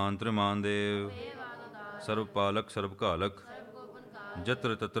ਸਰਬ ਮਾਨ ਤ੍ਰਿਮਾਨ ਦੇਵ ਸਰਬ ਪਾਲਕ ਸਰਬ ਘਾਲਕ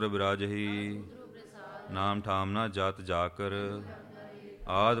ਜਤਰ ਤਤਰ ਵਿਰਾਜਹੀ ਨਾਮ ਠਾਮ ਨਾ ਜਾਤ ਜਾਕਰ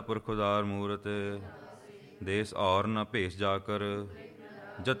ਆਦ ਪੁਰਖ ਉਦਾਰ ਮੂਰਤ ਦੇਸ ਔਰ ਨ ਭੇਸ ਜਾਕਰ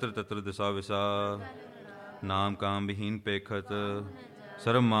जत्र तत्र दिशा विसा, नाम काम विहीन पेखत,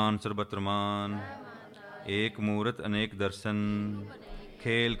 सर्व मान सर्वत्र मान, एक मूरत अनेक दर्शन,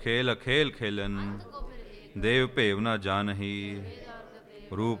 खेल खेल अखेल खेलन, देव भेव न जानही,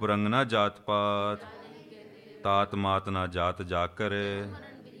 रूप रंग न जात पात, तात मात न जात जाकर,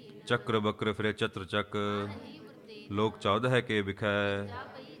 चक्र बक्र फिरे चत्र चक, लोक 14 के बिखै,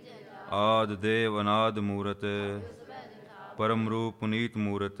 आद देव अनाद मूरत, परम रूप पुनीत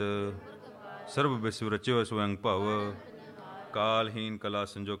मूरत, सर्व विश्व रच्यो स्वयं भव, कालहीन कला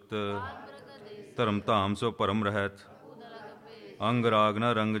संयुक्त, धर्म धाम सो परम रहत, अंग राग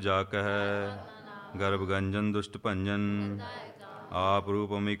न रंग जा कह, गर्भ गंजन दुष्ट भंजन, आप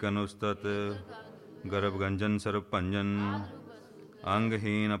रूप अमिक अनुस्तत, गर्भ गंजन सर्व भंजन,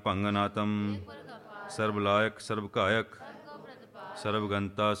 अंगहीन अपंगनातम, सर्व लायक सर्व कायक,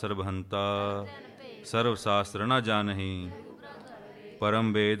 सर्वगंता सर्वहंता, सर्व शास्त्र न जानही,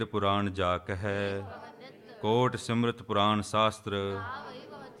 परम वेद पुराण जा कह, कोट सिमृत पुराण शास्त्र,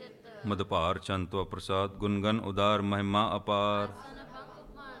 मदभार चंतो प्रसाद, गुणगन उदार महिमा अपार,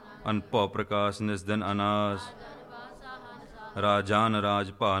 अनपौ प्रकाश निस्दन अनास, राजान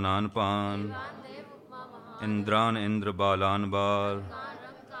राज पानान पान, इंद्रान इंद्र बालान बाल,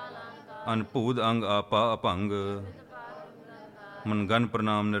 अनपूद अंग आपा अपंग, मनगन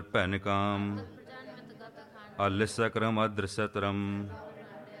प्रणाम निर्भय निकाम, आलिस्य क्रम अदृश्य तरम,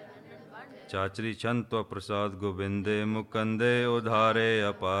 चाचरी चंत प्रसाद गोविंदे मुकंदे उधारे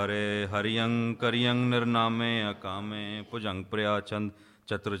अपारे, हरियंग करियंग निर्नामे अकामे, भुजंग प्रया चंद,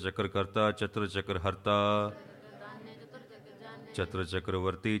 चत्र चक्र कर्ता चत्र चक्र हरता, चत्र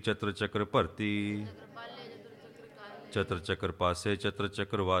चक्रवर्ती चत्र चक्र भरती, चत्र चक्र पासे चत्र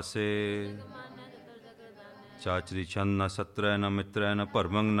चक्र वासे, चाचरी छंद न सत्र न मित्र न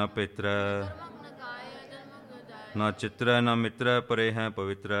परमंग न पित्र, न चित्र न मित्र परे हैं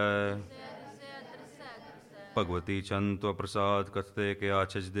पवित्र, भगवती छंद प्रसाद कथते के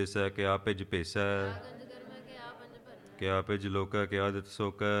आछज दिस, के आपिज पेस, के आपिज लोक, के आदित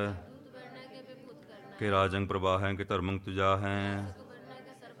शोक, के राजंग प्रभा हैं, के धर्मंग तुजा हैं,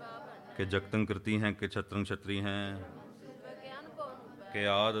 के जगतंग कृति हैं, के छत्रंग क्षत्रि हैं, के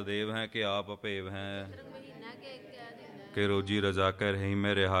आद देव हैं, के आप अपेव हैं, के रोजी रजा कर रही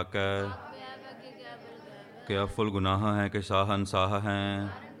में रिहा कर, के अफुल गुनाह हैं, के साहन साह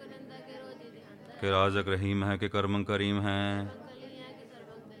हैं, के राजक रहीम है, के कर्मंग करीम हैं,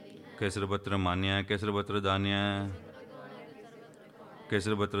 के सर्वत्र मान्य है, के सर्वत्र दान्य, के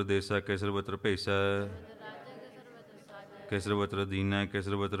सर्वत्र देश, के सर्वत्र पेश, के सर्वत्र दीन, के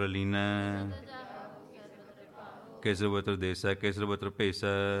सर्वत्र लीन, के सर्वत्र देश, के सर्वत्र पेश,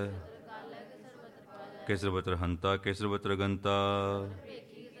 के सर्वत्र हंता, के सर्वत्र गंता,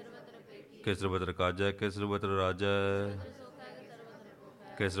 के सर्वत्र काज, के सर्वत्र राज,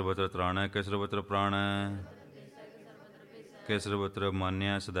 के सर्वत्र त्राण, के सर्वत्र प्राण, के सर्वत्र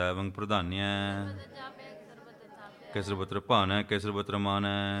मान्य सदैवं प्रधान्य, के सर्वत्र भान, के सर्वत्र मान,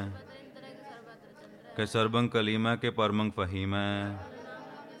 के सर्वं कलीम, के परमंग फहीम,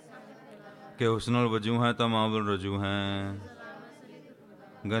 के हुस्नुल वजू हैं, तमावुल रजू हैं,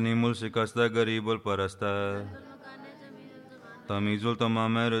 गनीमुल शिकस्त, गरीबुल परस्त, तमीजुल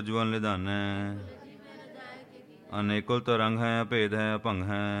तमाम रजुअन निधान, अनेकुल तरंग हैं, भेद हैं, अपंग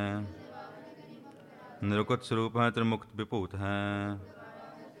हैं, निरुकुत स्वरूप हैं, त्रिमुक्त विभूत हैं,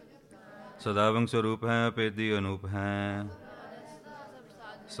 सदैवंग स्वरूप हैं, अपेदी अनूप हैं,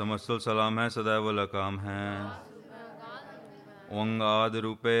 समस्तुल सलाम है, सदैव लकाम हैं, ओंग आदि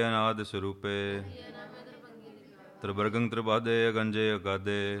रूपे अनाद स्वरूपे, त्रिवर्गंग त्रिबादे अगंजे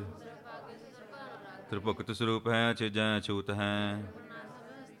अगादे, त्रिभुक्त स्वरूप हैं, चीजें अछूत हैं,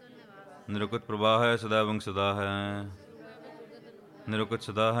 निरुकुत प्रवाह है, सदैवं सदा है, निरुकुत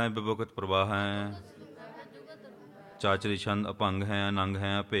सदा है, विभुकुत प्रवाह हैं, चाचरी छंद अपंग हैं, अनंग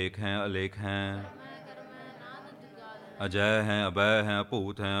हैं, अपेख हैं, अलेख हैं, अजय हैं, अभय हैं,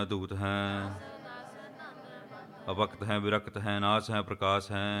 अभूत हैं, अदूत हैं, अवक्त हैं, विरक्त हैं, नाश हैं, प्रकाश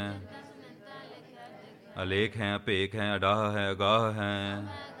हैं, अलेख हैं, अपेख हैं, अडाह हैं, अगाह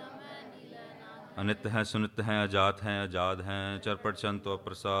हैं, अनित्य हैं, सुनित्य हैं, अजात हैं, अजाद हैं, चरपट चंत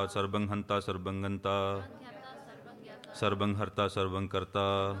प्रसाद, सर्वंग हंता सर्वंगंता, सर्वंग हरता सर्वंग करता,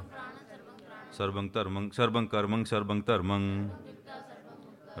 सर्वंग धर्मंग सर्वंग कर्मंग सर्वंग धर्मंग,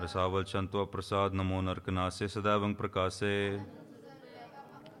 रसावल चंतो प्रसाद, नमो नरकनासे, सदैवंग प्रकाशे,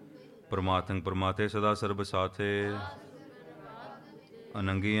 परमात्मंग परमाते, सदा सर्व साथे,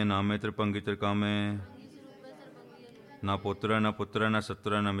 अनंगी नामे त्रिपंगी त्रिकामे, ना पुत्र न पुत्र न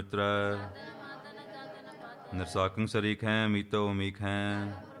सत्र न मित्र, निरसाकंग शरीक हैं, मीतो अमीक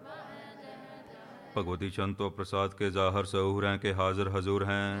हैं, भगवती चंतो प्रसाद के ज़ाहर सहूर हैं के हाजिर हजूर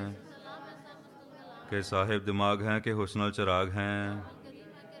हैं के साहिब दिमाग हैं के हुस्नल चिराग हैं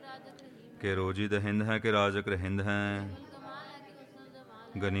के रोजी द हिंद हैं के राजक हिंद हैं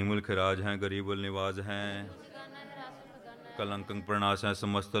गनीमुल खिराज हैं गरीबुल निवाज हैं कलंकंग प्रणास हैं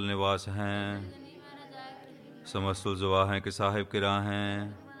समस्तुल निवास हैं समस्तुल जवा हैं के साहिब किरा हैं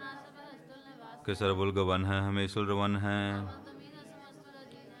के सरबुल गवन हैं हमेशुल रवन हैं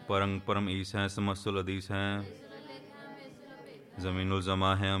परंग परम ईस हैं समस्तुल अदीस हैं ज़मीनुल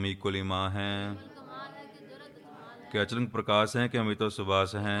जमा हैं अमीकुल इमा हैं के अचरंग प्रकाश हैं के अमितो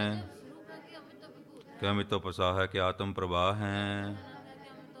सुबास हैं के अमितो प्रसाह है के आत्म प्रवाह हैं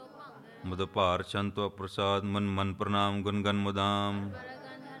मुदभार चंतो प्रसाद मन मन प्रणाम गुन गन मुदाम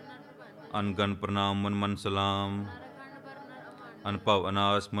अनगन प्रणाम मन मन सलाम अनपव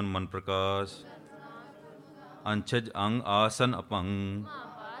अनास मन मन प्रकाश अंछज अंग आसन अपंग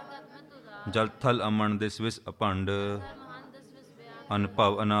जल थल अमन दिस विस अपंड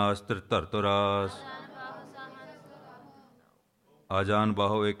अनपव अनास त्रितर तुरास आजान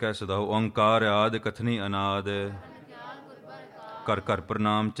बाहो एक सदाहो ओंकार आद कथनी अनाद कर कर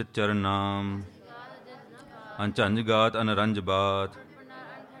प्रणाम चिच्चर नाम अंचंज गात अनरंज बात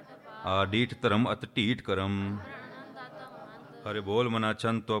आडीठ धर्म अत टीठ करम हरे बोल मना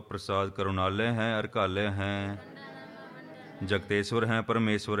चंद तो प्रसाद करुणालय हैं अरकालय हैं जगतेश्वर हैं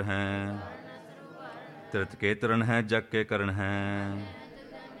परमेश्वर हैं तीर्थ के तरण हैं जग के करण हैं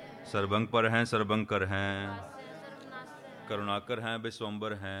सर्वंग पर हैं सर्वंकर हैं करुणाकर हैं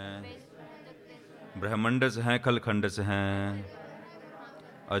विश्वम्बर हैं ब्रह्मंडस हैं खलखंडस हैं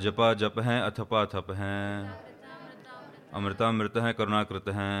अजपा जप हैं अथपा थप हैं अमृतामृत हैं करुणाकृत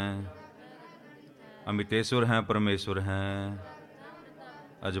हैं अमितेश्वर हैं परमेश्वर हैं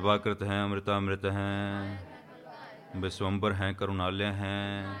अजबाकृत हैं अमृतामृत हैं विश्वम्बर हैं करुणालय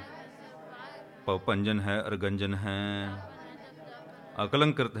हैं पवपंजन है अर्गंजन हैं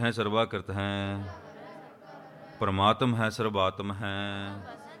अकलंकृत हैं सर्वाकृत हैं परमात्म है सर्वात्म हैं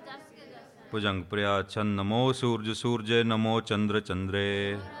भुजंग प्रयाच्छन नमो सूर्य सूर्य नमो चंद्र चंद्रे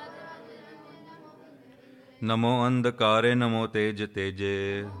नमो अंधकारे नमो तेज तेजे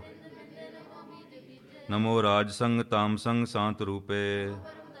नमो राजसंग तामसंग शांत रूपे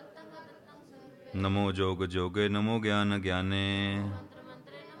नमो जोग जोगे नमो ज्ञान ज्ञाने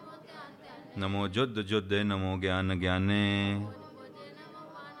नमो जुद्ध जुद्धे नमो ज्ञान ज्ञाने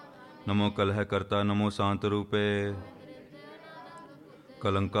नमो कलह कर्ता नमो शांत रूपे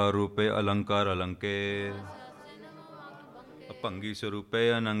कलंकार रूपे अलंकार अलंके अपंगी स्वरूपे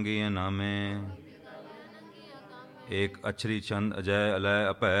अनंगी अनामे एक अक्षरी छंद अजय अलय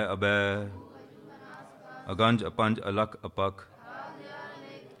अपय अभय अगंज अपंज अलख अपख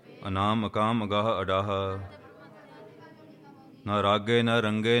अनाम अकाम अगाह अडाह न रागे न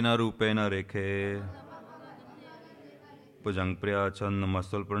रंगे न रूपे न रेखे भुजंग प्रिया छंद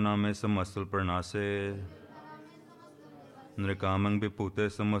मस्तुल प्रणामे समस्तुल प्रणासे नृकामंग विभूते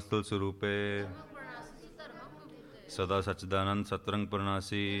समस्तुल स्वरूपे सदा सच्चिदानंद सतरंग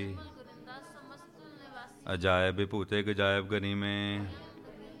प्रणासी अजायब विभूते गजायब गनी में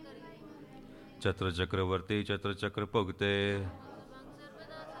चत्र चक्रवर्ती चत्र चक्र भुगते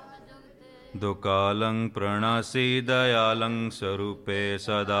दुकालं प्रणासी दयालं स्वरूपे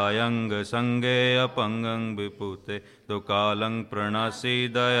सदायंग संगे अपंगं विभूते दुकालं प्रणासी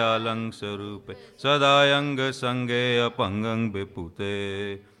दयालं स्वरूपे सदायंग संगे अपंगं विभूते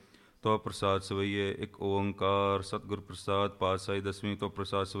तो प्रसाद सवैये एक ओंकार सतगुरु प्रसाद पातशाही दसवीं तो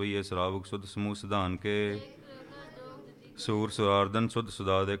प्रसाद सवैये श्रावक शुद्ध समूह सिद्धान के सूर सुरार्दन शुद्ध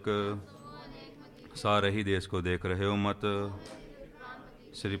सुदादिक सारे ही देश को देख रहे हो मत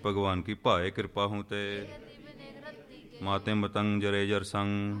श्री भगवान की भाए कृपा हूँ ते माते मतंग जरे जर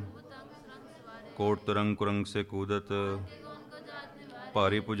संग कोट तरंग कुरंग से कूदत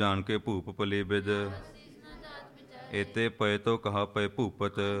पारी पुजान के भूप पली बिद एते पय तो कहा पय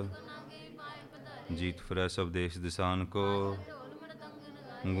भूपत जीत फिर सब देश दिसान को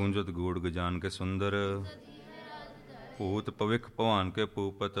गूंजत गूढ़ गजान के सुंदर भूत पविख भवान के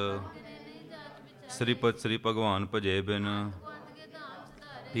भूपत श्रीपत श्री भगवान भजे बिन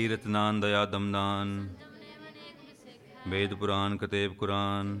तीरथ नान दया दमदान वेद पुराण कतेब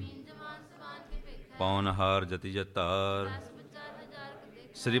कुरान पौनहार जति जतार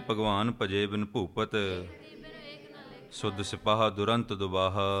श्री भगवान भजे बिन भूपत शुद्ध सिपाहा दुरंत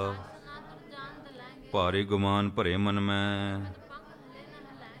दुबाहा भारी गुमान भरे मन में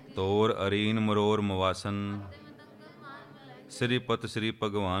तोर अरीन मरोर मवासन श्रीपत श्री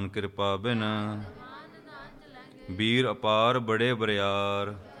भगवान कृपा बिन वीर अपार बड़े बरियार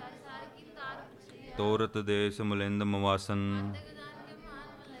तोरत देश मलिंद मवासन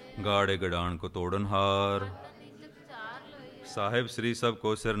गाड़े गड़ान को तोड़न हार, साहिब श्री सब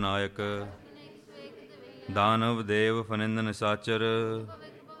को सिर नायक, दानव देव फनिंद निसाचर,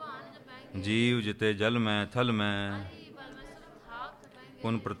 जीव जिते जल में थल में,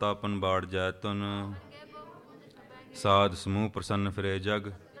 पुन प्रतापन बाढ़ जैतुन, साध समूह प्रसन्न फिरे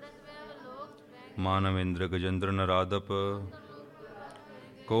जग, मानव इंद्र गजेंद्र नरादप,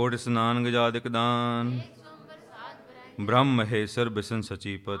 कोट स्नान गजादिक दान, ब्रह्म महेश्वर बिसन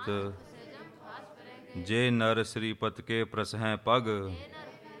सचीपत, जे नर श्रीपत के प्रस हैं पग,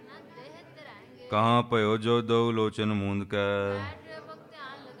 कहाँ पयो जो दो लोचन मूंद कै,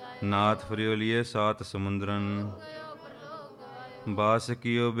 नाथ फ्रियोलिए सात समुद्रन, बास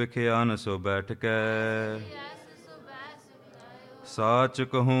कियो बिख्यान सो बैठ कै, साच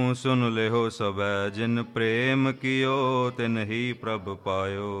कहूँ सुन लेहो सबै, जिन प्रेम कियो तिन ही प्रभ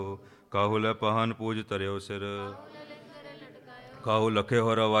पायो, काहु ल पहन पूज तरियो सिर, काहु लखे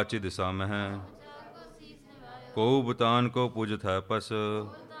हो रवाची दिशा में है, को बुतान को पूजत है पस,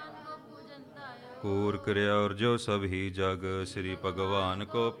 कूर क्रिया और जो सब ही जग, श्री भगवान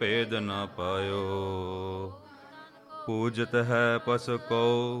को भेद न पायो, पूजत है पस को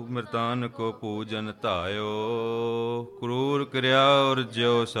मृतान को पूजन तायो, क्रूर क्रिया और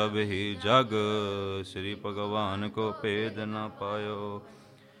जो सब ही जग, श्री भगवान को भेद न पायो।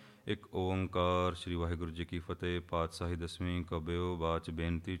 एक ओंकार। श्री वाहिगुरु जी की फतेह। पातशाही दसवीं कब्यो बाच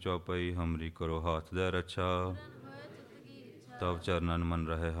बेनती चौपाई, हमरी करो हाथ दे रक्षा, तब चरणन मन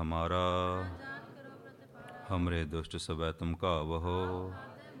रहे हमारा, हमरे दुष्ट सबै तुम कावहो,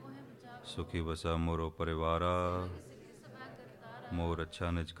 सुखी बसा मोरो परिवारा, मोर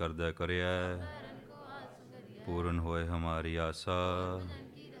अच्छा निज कर दे करिया, पूर्ण होए हमारी आशा,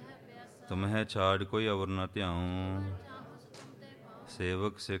 तुम्हें छाड़ कोई अवर न त्याऊँ,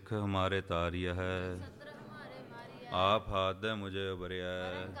 सेवक सिख हमारे तारिया है, आप हाथ दे मुझे उबरिया,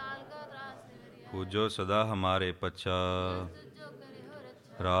 पूजो सदा हमारे पच्छा,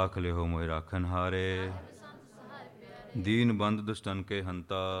 राख ले हो मोहि राखन हारे, दीन बंद दुष्टन के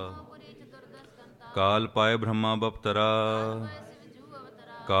हंता, काल पाए ब्रह्मा बपतरा,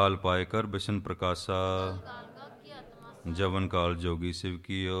 काल पाए कर बिशन प्रकाशा, जवन काल जोगी शिव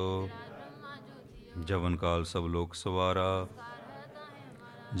कियो, जवन काल सब लोक सवारा,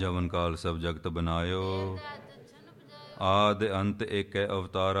 जवन काल सब जगत बनायो, आदि अंत एक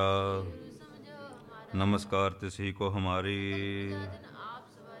अवतारा, नमस्कार तिसी को हमारी,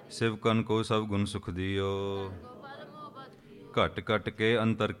 शिव कन को सब गुण सुख दियो, घट घट के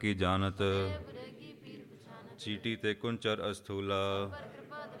अंतर की जानत, चीटी ते कुंचर अस्थूला,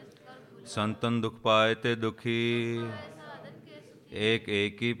 संतन दुख पाए ते दुखी, एक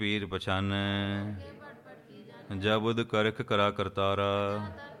एक ही पीर पछाने, जब उद करख करा करतारा,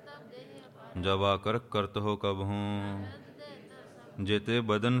 जब आकर करत हो कब हूँ, जेते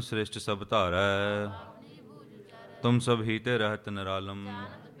बदन श्रेष्ठ सब धारै, तुम सब ही ते रहत निरालम,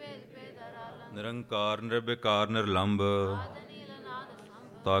 निरंकार निर्विकार निर्लंब,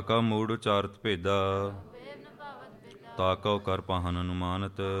 ताका मूढ़ उचारत भेदा, ताका कर पाहन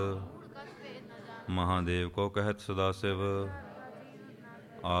अनुमानत, महादेव को कहत सदा शिव,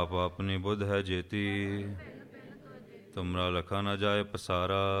 आप अपनी बुद्ध है जेती, तुमरा लखा न जाए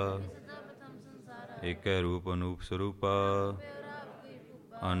पसारा, एक रूप अनूप स्वरूपा,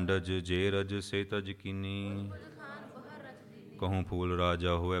 अंडज जेरज से तज कीनी, कहूँ फूल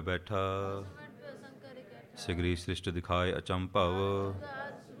राजा हुए बैठा, सिगरी सृष्ट दिखाए अचंभव,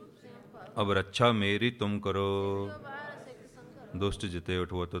 अब रक्षा मेरी तुम करो, दुष्ट जिते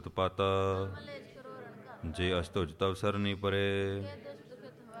उठो तुत पाता, जे अस्तुज तब सरनी परे,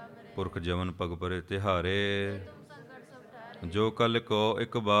 पुरख जवन पग परे तिहारे, जो कल को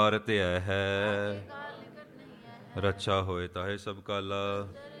एक बार त्या है, रक्षा होए ताहे सब काला,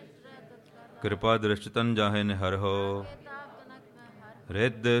 कृपा दृष्ट तन जाहे निहर हो,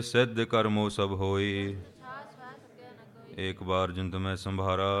 रिद्ध सिद्ध कर्मो सब होई, एक बार जिन तुम्हें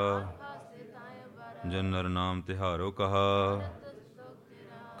संभारा, जिन नर नाम तिहारो कहा,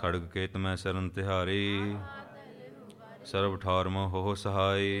 खड़ग केत में सरन तिहारी, सर्व ठार हो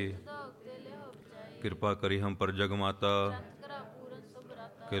सहाय, कृपा करी हम पर जग माता,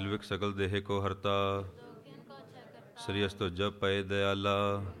 किलविक सकल देह को हरता, श्री अस्तु जब पय दयाला,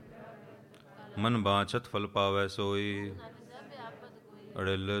 मन बाँछत फल पावै सोई,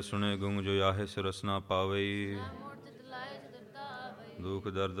 अड़िल सुने गुंग जो याहे सुरस ना पावई, दुख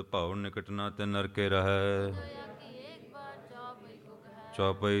दर्द भाव निकट ना ते नर के रहै,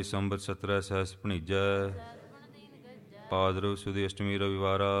 चौपई संबत 17 सहस भणीजै, पादरू सुदी अष्टमी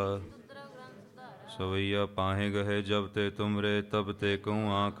रविवारा, सवैया पाहे गहे जब ते तुमरे, तब ते कहूँ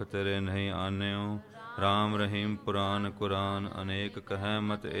आँख तेरे नहीं आन्यो, ਰਾਮ ਰਹੀਮ ਪੁਰਾਨ ਕੁਰਾਨ ਅਨੇਕ ਕਹਿ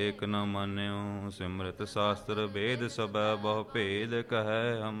ਮਤ ਏਕ ਨ ਮਾਨਿਓ। ਸਿਮਰਤ ਸ਼ਾਸਤਰ ਵੇਦ ਸਭੈ ਬਹੁ ਭੇਦ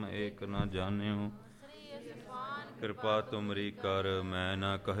ਕਹਿ ਹਮ ਏਕ ਨ ਜਾਣਿਓ। ਕਿਰਪਾ ਤੁਮਰੀ ਕਰ ਮੈਂ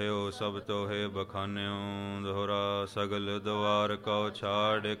ਨ ਕਹਿਓ ਸਭ ਤੋਹੇ ਬਖਾਨਿਓ। ਦੋਹਰਾ ਸਗਲ ਦਵਾਰ ਕਉ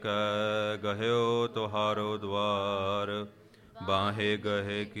ਛਾੜ ਕੈ ਗਹਿਓ ਤੁਹਾਰੋ ਦਵਾਰ। ਬਾਹੇ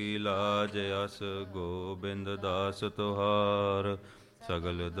ਗਹੇ ਕੀ ਲਾਜ ਅਸ ਗੋਬਿੰਦ ਦਾਸ ਤੁਹਾਰ।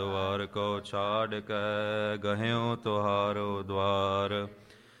 ਸਗਲ ਦਵਾਰ ਕਉ ਛਾੜ ਕੈ ਗਹਿਓ ਤੁਹਾਰੋ ਦਵਾਰ।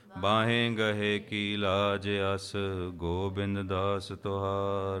 ਬਾਹੇ ਗਹੇ ਕੀ ਲਾਜ ਅਸ ਗੋਬਿੰਦ ਦਾਸ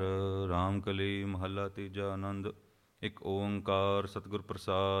ਤੁਹਾਰ। ਰਾਮਕਲੀ ਮਹੱਲਾ ਤੀਜਾ। ਆਨੰਦ। ਇੱਕ ਓੰਕਾਰ ਸਤਿਗੁਰ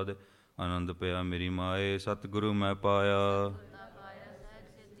ਪ੍ਰਸਾਦ। ਆਨੰਦ ਪਿਆ ਮੇਰੀ ਮਾਏ ਸਤਿਗੁਰੂ ਮੈਂ ਪਾਇਆ।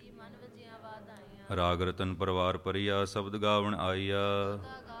 ਰਾਗ ਰਤਨ ਪਰਵਾਰ ਪਰਿਆ ਸਬਦ ਗਾਵਣ ਆਈਆ।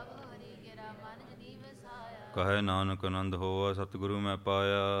 ਕਹੈ ਨਾਨਕ ਆਨੰਦ ਹੋਆ ਸਤਿਗੁਰੂ ਮੈਂ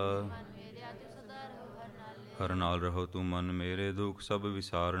ਪਾਇਆ। ਹਰ ਨਾਲ ਰਹੋ ਤੂੰ ਮਨ ਮੇਰੇ ਦੁਖ ਸਭ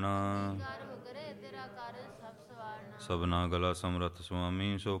ਵਿਸਾਰਣਾ। ਸਭਨਾ ਗਲਾ ਸਮਰੱਥ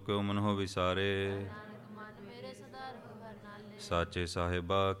ਸੁਆਮੀ ਸੋ ਕਿਉ ਮਨਹੁ ਵਿਸਾਰੇ। ਸਾਚੇ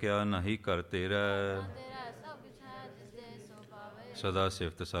ਸਾਹਿਬਾ ਕਿਆ ਨਹੀਂ ਕਰ ਤੇਰਾ। ਸਦਾ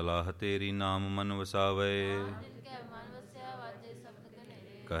ਸਿਫਤ ਸਲਾਹ ਤੇਰੀ ਨਾਮ ਮਨ ਵਸਾਵੇ।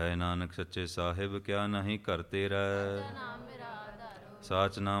 ਕਹੈ ਨਾਨਕ ਸੱਚੇ ਸਾਹਿਬ ਕਿਆ ਨਹੀਂ ਕਰ ਤੇਰਾ।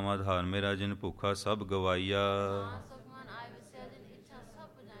 ਸਾਚ ਨਾਮ ਆਧਾਰ ਮੇਰਾ ਜਿਨ ਭੁੱਖਾ ਸਭ ਗਵਾਈਆ।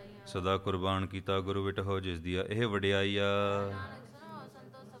 ਸਦਾ ਕੁਰਬਾਨ ਕੀਤਾ ਗੁਰੂ ਵਿਟਹੁ ਜਿਸ ਦੀਆ ਇਹ ਵਡਿਆਈਆ।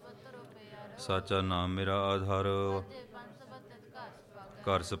 ਸਾਚਾ ਨਾਮ ਮੇਰਾ ਆਧਾਰ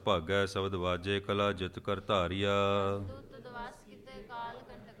ਘਰ ਸੁਭਾਗੈ ਸ਼ਬਦ ਵਾਜੇ ਕਲਾ ਜਿਤ ਕਰ ਧਾਰਿਆ।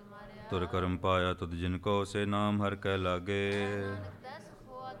 ਤੁਰ ਕਰਮ ਪਾਇਆ ਤੁਧ ਜਿਨ ਕੋ ਸੇ ਨਾਮ ਹਰਿ ਕੈ ਲਾਗੇ।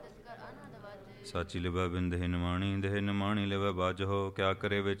 ਸਾਚੀ ਲਿਵੈ ਬਿਨ ਦੇਹ ਨਿਮਾਣੀ ਦੇਹ ਨਿਮਾਣੀ ਲਿਵੈ ਬਾਝੋ ਕਿਆ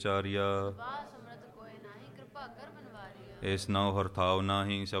ਕਰੇ ਵਿਚਾਰਿਆ। ਏਸ ਨਾਉ ਹਰ ਥਾਉ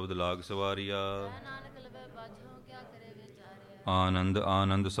ਨਾਹੀ ਸ਼ਬਦ ਲਾਗ ਸਵਾਰਿਆ। ਆਨੰਦ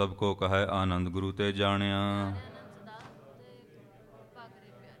ਆਨੰਦ ਸਭ ਕੋ ਕਹੈ ਆਨੰਦ ਗੁਰੂ ਤੇ ਜਾਣਿਆ।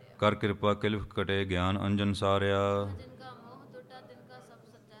 ਕਰ ਕਿਰਪਾ ਕਿਲਫ ਕਟੇ ਗਿਆਨ ਅੰਜਨ ਸਾਰਿਆ।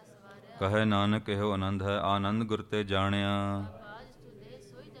 ਕਹੈ ਨਾਨਕ ਇਹੋ ਆਨੰਦ ਹੈ ਆਨੰਦ ਗੁਰ ਤੇ ਜਾਣਿਆ।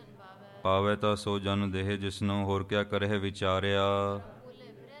 ਪਾਵੈ ਤਾ ਸੋ ਜਨ ਦੇਹ ਜਿਸਨੂੰ ਹੋਰ ਕਿਆ ਕਰਹਿ ਵਿਚਾਰਿਆ।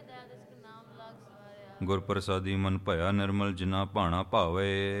 ਗੁਰ ਪ੍ਰਸਾਦੀ ਮਨ ਭਇਆ ਨਿਰਮਲ ਜਿਨਾ ਭਾਣਾ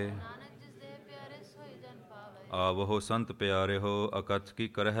ਭਾਵੇ। ਆਵਹੋ ਸੰਤ ਪਿਆਰਿਓ ਅਕਥ ਕੀ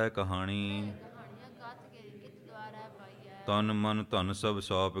ਕਰਹਿ ਕਹਾਣੀ। ਤਨ ਮਨ ਧਨ ਸਭ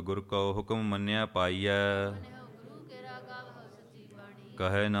ਸੌਪ ਗੁਰ ਕਉ ਹੁਕਮ ਮੰਨਿਆ ਪਾਈਐ।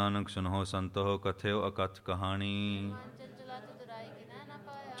 ਕਹੈ ਨਾਨਕ ਸੁਨਹੁ ਸੰਤੋ ਕਥਿਓ ਅਕਥ ਕਹਾਣੀ।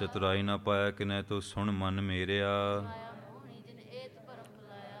 ਚਤੁਰਾਈ ਨ ਪਾਇਆ ਕਿਨੈ ਤੂੰ ਸੁਣ ਮਨ ਮੇਰਿਆ।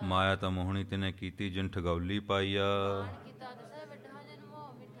 ਮਾਇਆ ਤਾਂ ਮੋਹਣੀ ਤਿਨੇ ਕੀਤੀ ਜਿਨ ਠਗੌਲੀ ਪਾਈਆ।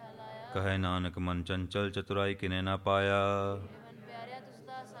 ਕਹੈ ਨਾਨਕ ਮਨ ਚੰਚਲ ਚਤੁਰਾਈ ਕਿਨੇ ਨਾ ਪਾਇਆ।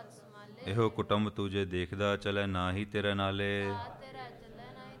 ਇਹੋ ਕੁਟੁੰਬ ਤੂੰ ਜੇ ਦੇਖਦਾ ਚਲੈ ਨਾਹੀ ਤੇਰੇ ਨਾਲੇ।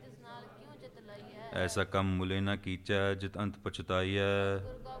 ਐਸਾ ਕੰਮ ਮੁਲੇ ਨਾ ਕੀਚੈ ਜਿਤ ਅੰਤ ਪਛਤਾਈਐ।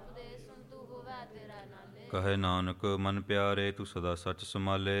 ਕਹੈ ਨਾਨਕ ਮਨ ਪਿਆਰੇ ਤੂੰ ਸਦਾ ਸੱਚ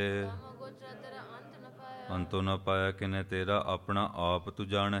ਸੰਭਾਲੇ। ਅੰਤੋ ਨ ਪਾਇਆ ਕਿਨੇ ਤੇਰਾ ਆਪਣਾ ਆਪ ਤੂੰ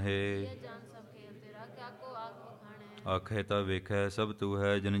ਜਾਣਹਿ। ਆਖੇ ਤਾਂ ਵੇਖੈ ਸਭ ਤੂੰ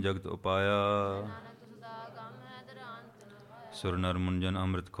ਹੈ ਜਿਨ ਜਗਤ ਉਪਾਇਆ। ਸੁਰ ਨਰ ਮੁੰਜਨ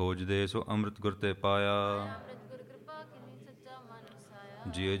ਅੰਮ੍ਰਿਤ ਖੋਜਦੇ ਸੋ ਅੰਮ੍ਰਿਤ ਗੁਰ ਤੇ ਪਾਇਆ।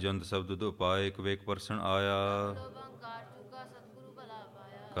 ਜੀਅ ਜੰਤ ਸਭ ਦੁਧ ਉਪਾਏ ਇਕ ਵੇਕ ਪਰਸਨ ਆਇਆ।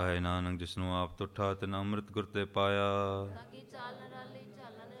 ਕਹੈ ਨਾਨਕ ਜਿਸਨੂੰ ਆਪ ਤੁਠਾ ਤਿਨ ਅੰਮ੍ਰਿਤ ਗੁਰ ਤੇ ਪਾਇਆ।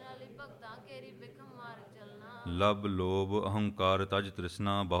 ਲਬ ਲੋਭ ਅਹੰਕਾਰ ਤਜ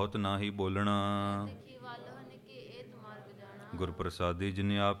ਤ੍ਰਿਸ਼ਨਾ ਬਹੁਤ ਨਾਹੀ ਬੋਲਣਾ। ਗੁਰ ਪ੍ਰਸਾਦੀ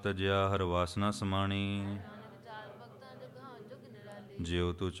ਜਿਨੇ ਆਪ ਤਜਿਆ ਹਰ ਵਾਸਨਾ ਸਮਾਣੀ।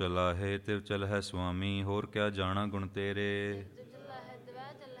 ਜਿਉ ਤੂੰ ਚਲਾਹੇ ਤਿਵ ਚਲਹਿ ਸੁਆਮੀ ਹੋਰ ਕਿਆ ਜਾਣਾ ਗੁਣ ਤੇਰੇ।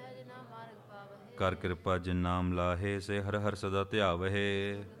 ਕਰ ਕਿਰਪਾ ਜਿਨ ਨਾਮ ਲਾਹੇ ਸੇ ਹਰ ਹਰ ਸਦਾ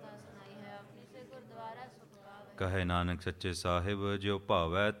ਧਿਆਵਹਿ। ਕਹੈ ਨਾਨਕ ਸੱਚੇ ਸਾਹਿਬ ਜਿਉ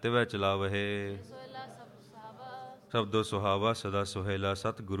ਭਾਵੈ ਤਿਵੈ ਚਲਾਵਹਿ। ਸ਼ਬਦੋ ਸੁਹਾਵਾ ਸਦਾ ਸੁਹੇਲਾ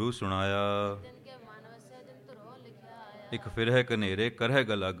ਸਤਿਗੁਰੂ ਸੁਣਾਇਆ। ਇਕ ਫਿਰਹਿ ਕਨੇਰੇ ਕਰਹਿ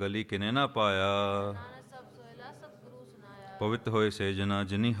ਗਲਾ ਗਲੀ ਕਿਨੇ ਨਾ ਪਾਇਆ। ਪਵਿੱਤ ਹੋਏ ਸੇ ਜਨਾ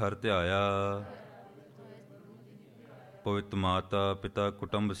ਜਿਨੀ ਹਰਿ ਧਿਆਇਆ। ਪਵਿੱਤ ਮਾਤਾ ਪਿਤਾ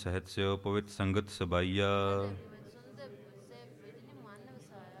ਕੁਟੁੰਬ ਸਹਿਤ ਸਿਓ ਪਵਿੱਤ ਸੰਗਤ ਸਬਾਈਆ।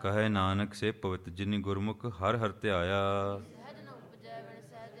 ਕਹੈ ਨਾਨਕ ਸੇ ਪਵਿੱਤ ਜਿਨੀ ਗੁਰਮੁਖ ਹਰਿ ਹਰਿ ਧਿਆਇਆ।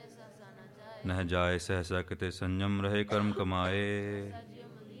 ਨਹਿ ਜਾਏ ਸਹਸਾ ਕਿਤੇ ਸੰਜਮ ਰਹੇ ਕਰਮ ਕਮਾਏ।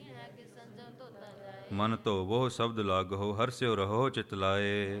 ਮਨ ਧੋਵੋ ਸ਼ਬਦ ਲਾਗੋ, ਹਰਸਿਓ ਰਹੋ ਚਿਤ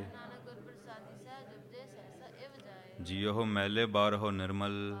ਲਾਏ। ਜੀਓ ਮੈਲੇ ਬਾਰਹੁ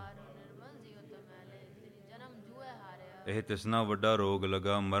ਨਿਰਮਲ, ਇਹ ਤਿਸਨਾ ਵੱਡਾ ਰੋਗ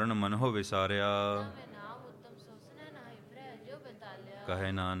ਲਗਾ, ਮਰਨ ਮਨਹੁ ਵਿਸਾਰਿਆ।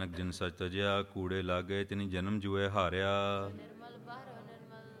 ਕਹੇ ਨਾਨਕ ਜਿਨ ਸਚ ਤਜਿਆ, ਕੂੜੇ ਲਾਗੇ ਤਿਨੀ ਜਨਮ ਜੂਏ ਹਾਰਿਆ।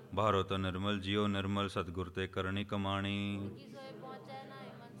 ਬਾਹਰੋ ਤਾਂ ਨਿਰਮਲ, ਜੀਓ ਨਿਰਮਲ, ਸਤਿਗੁਰ ਤੇ ਕਰਨੀ ਕਮਾਣੀ।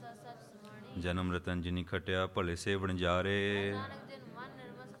 ਜਨਮ ਰਤਨ ਜਿਨੀ ਖਟਿਆ, ਭਲੇ ਸੇ ਵਣਜਾਰੇ।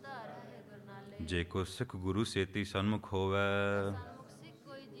 ਜੇ ਕੋ ਸਿੱਖ ਗੁਰੂ ਸੇਤੀ ਸਨਮੁਖ ਹੋਵੈ,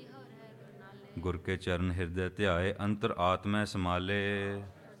 ਗੁਰ ਕੇ ਚਰਨ ਹਿਰਦੈ ਧਿਆਏ, ਅੰਤਰ ਆਤਮੈ ਸਮਾਲੇ।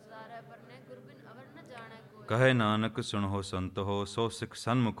 ਕਹੇ ਨਾਨਕ ਸੁਣਹੁ ਸੰਤੋ, ਸੋ ਸਿੱਖ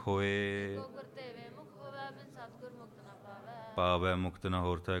ਸਨਮੁਖ ਹੋਏ। ਪਾਵੈ ਮੁਕਤ ਨ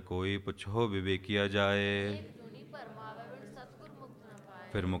ਹੋਰਥੈ ਕੋਈ, ਪੁੱਛੋ ਵਿਵੇਕਿਆ ਜਾਏ।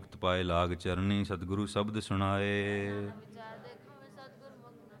 ਫਿਰ ਮੁਕਤ ਪਾਏ ਲਾਗ ਚਰਨੀ, ਸਤਿਗੁਰੂ ਸ਼ਬਦ ਸੁਣਾਏ।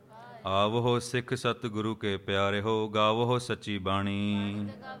 ਆਵਹੁ ਸਿੱਖ ਸਤਿਗੁਰੂ ਕੇ ਪਿਆਰੇ ਹੋ, ਗਾਵਹੁ ਸੱਚੀ ਬਾਣੀ।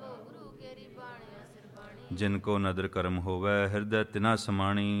 ਜਿਨ ਕੋ ਨਦਰ ਕਰਮ ਹੋਵੈ, ਹਿਰਦੈ ਤਿਨਾ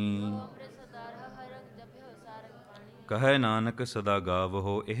ਸਮਾਣੀ। ਕਹੈ ਨਾਨਕ ਸਦਾ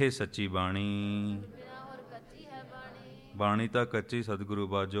ਗਾਵਹੁ, ਇਹ ਸੱਚੀ ਬਾਣੀ। ਬਾਣੀ ਤਾਂ ਕੱਚੀ ਸਤਿਗੁਰੂ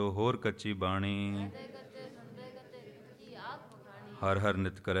ਬਾਝੋ, ਹੋਰ ਕੱਚੀ ਬਾਣੀ। ਹਰ ਹਰ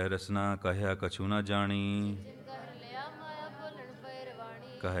ਨਿਤ ਕਰੈ ਰਸਨਾ, ਕਹਿਆ ਕਛੂ ਨਾ ਜਾਣੀ।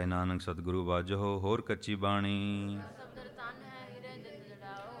 ਕਹੈ ਨਾਨਕ ਸਤਿਗੁਰੂ ਬਾਝੋ, ਹੋਰ ਕੱਚੀ ਬਾਣੀ।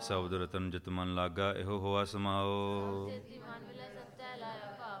 ਸ਼ਬਦ ਰਤਨ ਜਿਤ ਮਨ ਲਾਗਾ, ਇਹੋ ਹੋਆ ਸਮਾਓ।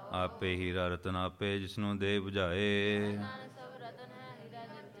 ਆਪੇ ਹੀਰਾ ਰਤਨ ਆਪੇ, ਜਿਸਨੂੰ ਦੇ 부ਝਾਏ।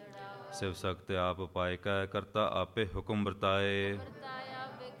 ਸਿਵ ਸਖਤ ਆਪ ਪਾਇ ਕੈ, ਕਰਤਾ ਆਪੇ ਹੁਕਮ ਵਰਤਾਏ।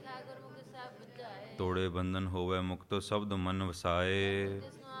 ਤੋੜੇ ਬੰਧਨ ਹੋਵੈ ਮੁਕਤਿ, ਸ਼ਬਦ ਮਨ ਵਸਾਏ।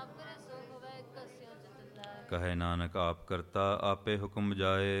 ਕਹੈ ਨਾਨਕ ਆਪ ਕਰਤਾ, ਆਪੇ ਹੁਕਮ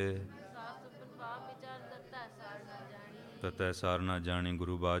ਬਜਾਏ। ਤਤੈ ਸਾਰ ਨਾ ਜਾਣੀ,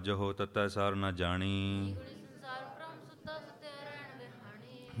 ਗੁਰੂ ਬਾਝਹੁ ਤਤੈ ਸਾਰ ਨਾ ਜਾਣੀ।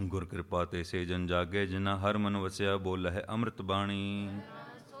 ਗੁਰ ਕਿਰਪਾ ਤੇ ਸੇ ਜਨ ਜਾਗੇ, ਜਿਨਾ ਹਰ ਮਨ ਵਸਿਆ, ਬੋਲਹਿ ਅੰਮ੍ਰਿਤ ਬਾਣੀ।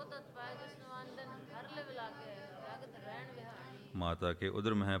 ਮਾਤਾ ਕੇ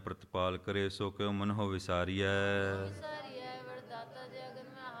ਉਦਰ ਮਹਿ ਪ੍ਰਤਪਾਲ ਕਰੇ, ਸੋ ਕਿਉ ਮਨਹੁ ਵਿਸਾਰੀਐ।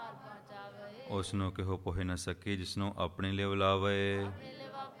 ਉਸਨੂੰ ਕਿਹੋ ਪੋਹਿ ਨ ਸਕੀ, ਜਿਸਨੂੰ ਆਪਣੀ ਲਿਵ ਲਾਵੇ।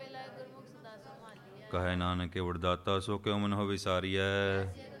 ਕਹੈ ਨਾਨਕ ਕੇਵੜ ਦਾਤਾ, ਸੋ ਕਿਉ ਮਨਹੁ ਵਿਸਾਰੀਐ।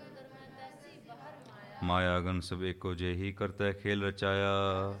 ਮਾਇਆ ਗਨ ਸਭ ਏਕੋ ਜਿਹੀ, ਕਰਤੈ ਖੇਲ ਰਚਾਇਆ।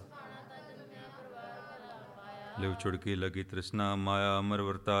 ਲਿਵ ਛੁੜਕੀ ਲਗੀ ਤ੍ਰਿਸ਼ਨਾ, ਮਾਇਆ ਅਮਰ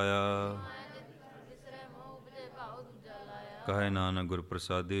ਵਰਤਾਇਆ। ਕਹੈ ਨਾਨਕ ਗੁਰ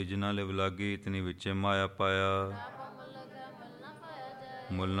ਪ੍ਰਸਾਦੀ, ਜਿਨਾ ਲਿਵ ਲਾਗੀ, ਤਿਨੀ ਵਿਚੇ ਮਾਇਆ ਪਾਇਆ।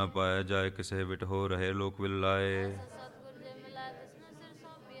 ਮੁਲ ਨ ਪਾਇਆ ਜਾਏ, ਕਿਸੇ ਵਿਟ ਹੋ ਰਹੇ ਲੋਕ ਵਿਲ ਲਾਏ।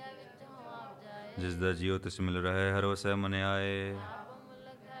 ਜਿਸ ਦਾ ਜੀਉ ਤਿਸ ਮਿਲ ਰਹੇ, ਹਰ ਵਸੈ ਮਨ ਆਏ।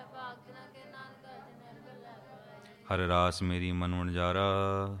 ਹਰ ਰਾਸ ਮੇਰੀ ਮਨ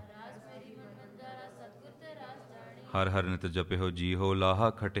ਵਣਜਾਰਾ, ਹਰ ਹਰ ਨਿਤ ਜਪਿਓ ਜੀਹੋ, ਲਾਹਾ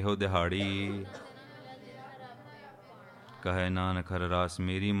ਖਟਿਓ ਦਿਹਾੜੀ। ਕਹੈ ਨਾਨਕ ਹਰ ਰਾਸ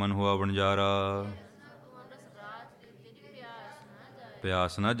ਮੇਰੀ, ਮਨ ਹੁਆ ਵਣਜਾਰਾ।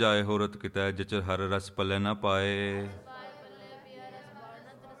 ਪਿਆਸ ਨਾ ਜਾਏ ਹੋਰਤ ਕਿਤੈ, ਜਿਚਰ ਹਰ ਰਸ ਪਲੇ ਨਾ ਪਾਏ।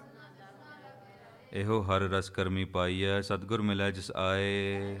 ਇਹੋ ਹਰ ਰਸ ਕਰਮੀ ਪਾਈਐ, ਸਤਿਗੁਰ ਮਿਲੈ ਜਿਸ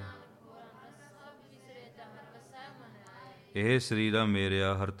ਆਏ। ਇਹ ਸਰੀਰਾ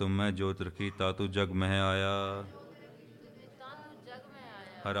ਮੇਰਿਆ, ਹਰ ਤੁਮੈ ਜੋਤ ਰਖੀ, ਤਾਤੂ ਜਗ ਮਹਿ ਆਇਆ।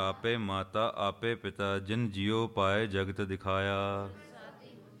 ਹਰ ਆਪੇ ਮਾਤਾ ਆਪੇ ਪਿਤਾ, ਜਿਨ ਜੀਉ ਪਾਏ ਜਗਤ ਦਿਖਾਇਆ।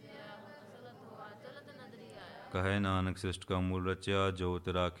 ਕਹੈ ਨਾਨਕ ਸ੍ਰਿਸ਼ਟ ਕਾ ਮੂਲ ਰਚਿਆ, ਜੋਤ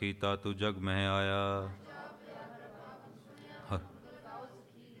ਰਾਖੀ ਤਾਤੂ ਜਗ ਮਹਿ ਆਇਆ।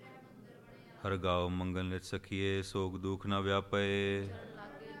 ਹਰ ਗਾਉ ਮੰਗਲ ਨਿਤ ਸਖੀਏ, ਸੋਗ ਦੁਖ ਨ ਵਿਆਪੇ।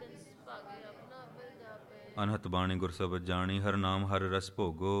 ਅਨਹਤ ਬਾਣੀ ਗੁਰ ਸਬਦ ਜਾਣੀ, ਹਰ ਨਾਮ ਹਰ ਰਸ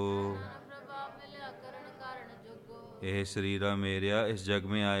ਭੋਗੋ। ਇਹ ਸਰੀਰਾ ਮੇਰਿਆ, ਇਸ ਜਗ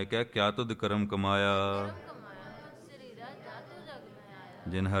ਮੈਂ ਆਏ ਕੈ, ਕਿਆ ਤੁਧ ਕਰਮ ਕਮਾਇਆ।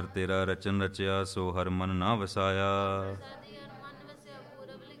 ਜਿਨ ਹਰ ਤੇਰਾ ਰਚਨ ਰਚਿਆ, ਸੋ ਹਰ ਮਨ ਨਾ ਵਸਾਇਆ।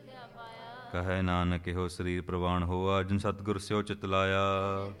 ਕਹੈ ਨਾਨਕ ਇਹੋ ਸਰੀਰ ਪ੍ਰਵਾਨ ਹੋਆ, ਜਿਨ ਸਤਿਗੁਰ ਸਿਓ ਚਿਤ ਲਾਇਆ।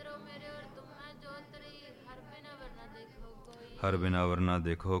 ਹਰ ਬਿਨ ਅਵਰ ਨਾ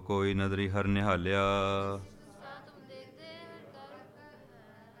ਦੇਖੋ ਕੋਈ, ਨਦਰੀ ਹਰ ਨਿਹਾਲਿਆ।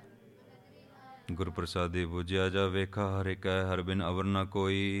 ਗੁਰ ਪ੍ਰਸਾਦੀ ਬੁਝਿਆ, ਜਾ ਵੇਖਾ ਹਰ ਇਕੈ, ਹਰ ਬਿਨ ਅਵਰ ਨਾ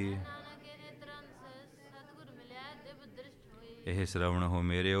ਕੋਈ। ਇਹ ਸ਼ਰਵਣ ਹੋ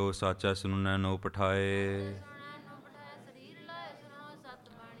ਮੇਰਿਓ, ਸਾਚਾ ਸੁਨਨੈ ਨੋ ਪਠਾਏ।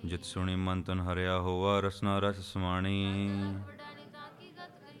 ਜਿਤ ਸੁਣੀ ਮਨ ਤਨ ਹਰਿਆ ਹੋਆ, ਰਸਨਾ ਰਸ ਸਮਾਣੀ।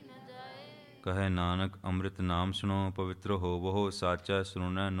 ਕਹੈ ਨਾਨਕ ਅੰਮ੍ਰਿਤ ਨਾਮ ਸੁਣੋ, ਪਵਿੱਤਰ ਹੋਵੋ, ਸਾਚਾ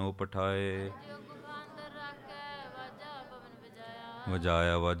ਸੁਣੈ ਨੋ ਪਠਾਏ।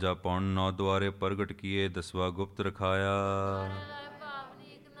 ਵਜਾਇਆ ਵਾਜਾ ਪੌਣ, ਨੌ ਦੁਆਰੇ ਪ੍ਰਗਟ ਕੀਏ, ਦਸਵਾ ਗੁਪਤ ਰਖਾਇਆ।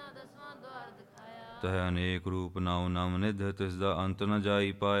 ਤਹ ਅਨੇਕ ਰੂਪ ਨਾਉ ਨਾਮ ਨਿਧ, ਤਿਸ ਦਾ ਅੰਤ ਨ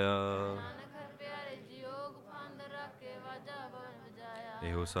ਜਾਈ ਪਾਇਆ।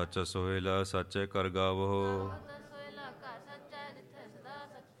 ਇਹੋ ਸਾਚਾ ਸੋਹਿਲਾ, ਸਾਚੇ ਕਰ ਗਾਵੋ।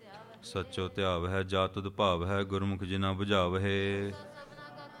 ਸੱਚੋ ਧਿਆਵ ਹੈ, ਜਾ ਤੁਧ ਭਾਵ ਹੈ, ਗੁਰਮੁਖ ਜਿਨਾ ਬੁਝਾਵਹਿ।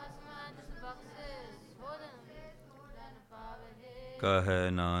 ਕਹੈ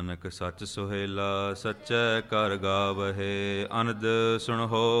ਨਾਨਕ ਸੱਚ ਸੁਹੇਲਾ, ਸੱਚੈ ਕਰ ਗਾਵਹਿ। ਅਨੰਦ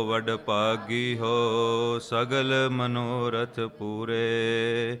ਸੁਣਹੁ ਵਡ ਭਾਗੀ ਹੋ, ਸਗਲ ਮਨੋਰਥ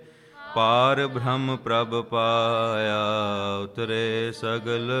ਪੂਰੇ। ਪਾਰ ਬ੍ਰਹਮ ਪ੍ਰਭ ਪਾਇਆ, ਉਤਰੇ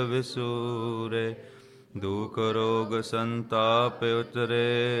ਸਗਲ ਵਿਸੂਰੇ। ਦੁਖ ਰੋਗ ਸੰਤਾਪ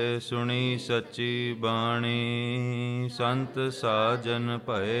ਉਤਰੇ, ਸੁਣੀ ਸੱਚੀ ਬਾਣੀ। ਸੰਤ ਸਾਜਨ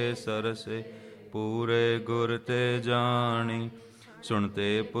ਭਏ ਸਰਸੇ, ਪੂਰੇ ਗੁਰ ਤੇ ਜਾਣੀ।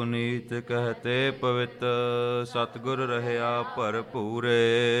 ਸੁਣਤੇ ਪੁਨੀਤ ਕਹਤੇ ਪਵਿੱਤ, ਸਤਿਗੁਰ ਰਹਿਆ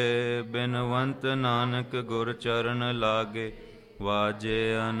ਭਰਪੂਰੇ। ਬਿਨਵੰਤ ਨਾਨਕ ਗੁਰ ਚਰਨ ਲਾਗੇ,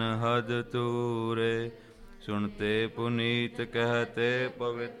 ਵਾਜੇ ਅਨਹਦ ਤੂਰੇ। ਸੁਣਤੇ ਪੁਨੀਤ ਕਹਤੇ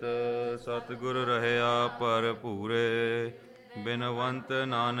ਪਵਿੱਤ, ਸਤਿਗੁਰ ਰਹਿਆ ਭਰਪੂਰੇ। ਬਿਨਵੰਤ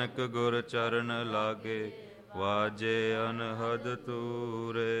ਨਾਨਕ ਗੁਰ ਚਰਨ ਲਾਗੇ, ਵਾਜੇ ਅਨਹਦ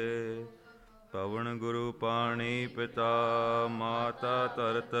ਤੂਰੇ। ਪਵਨ ਗੁਰੂ ਪਾਣੀ ਪਿਤਾ, ਮਾਤਾ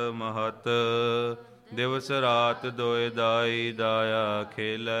ਧਰਤ ਮਹਤ। ਦਿਵਸ ਰਾਤ ਦੋਇ ਦਾਈ ਦਾਇਆ,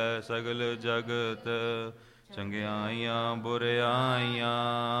 ਖੇਲੈ ਸਗਲ ਜਗਤ। ਚੰਗਿਆਈਆਂ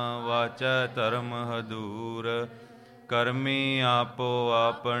ਬੁਰਿਆਈਆਂ, ਵਾਚੈ ਧਰਮ ਹਦੂਰ। ਕਰਮੀ ਆਪੋ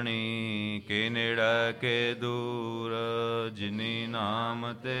ਆਪਣੀ, ਕੇ ਨੇੜੇ ਕੇ ਦੂਰ। ਜਿਨੀ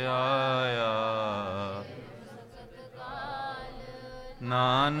ਨਾਮ ਤੇ ਆਇਆ,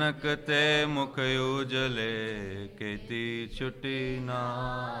 ਨਾਨਕ ਤੇ ਮੁਖ ਉਜਲੇ। ਕੀਤੀ ਛੁਟੀ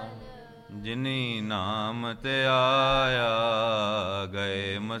ਨਾਲ, ਜਿਨੀ ਨਾਮ ਤੇ ਆਇਆ।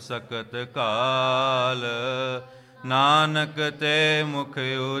 ਗਏ ਮਸਕਤ ਕਾਲ, ਨਾਨਕ ਤੇ ਮੁਖ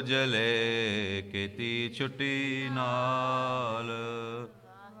ਉਜਲੇ। ਕੀਤੀ ਛੁਟੀ ਨਾਲ।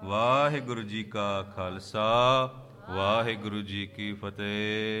 ਵਾਹਿਗੁਰੂ ਜੀ ਕਾ ਖਾਲਸਾ, ਵਾਹਿਗੁਰੂ ਜੀ ਕੀ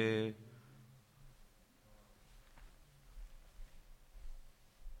ਫਤਿਹ।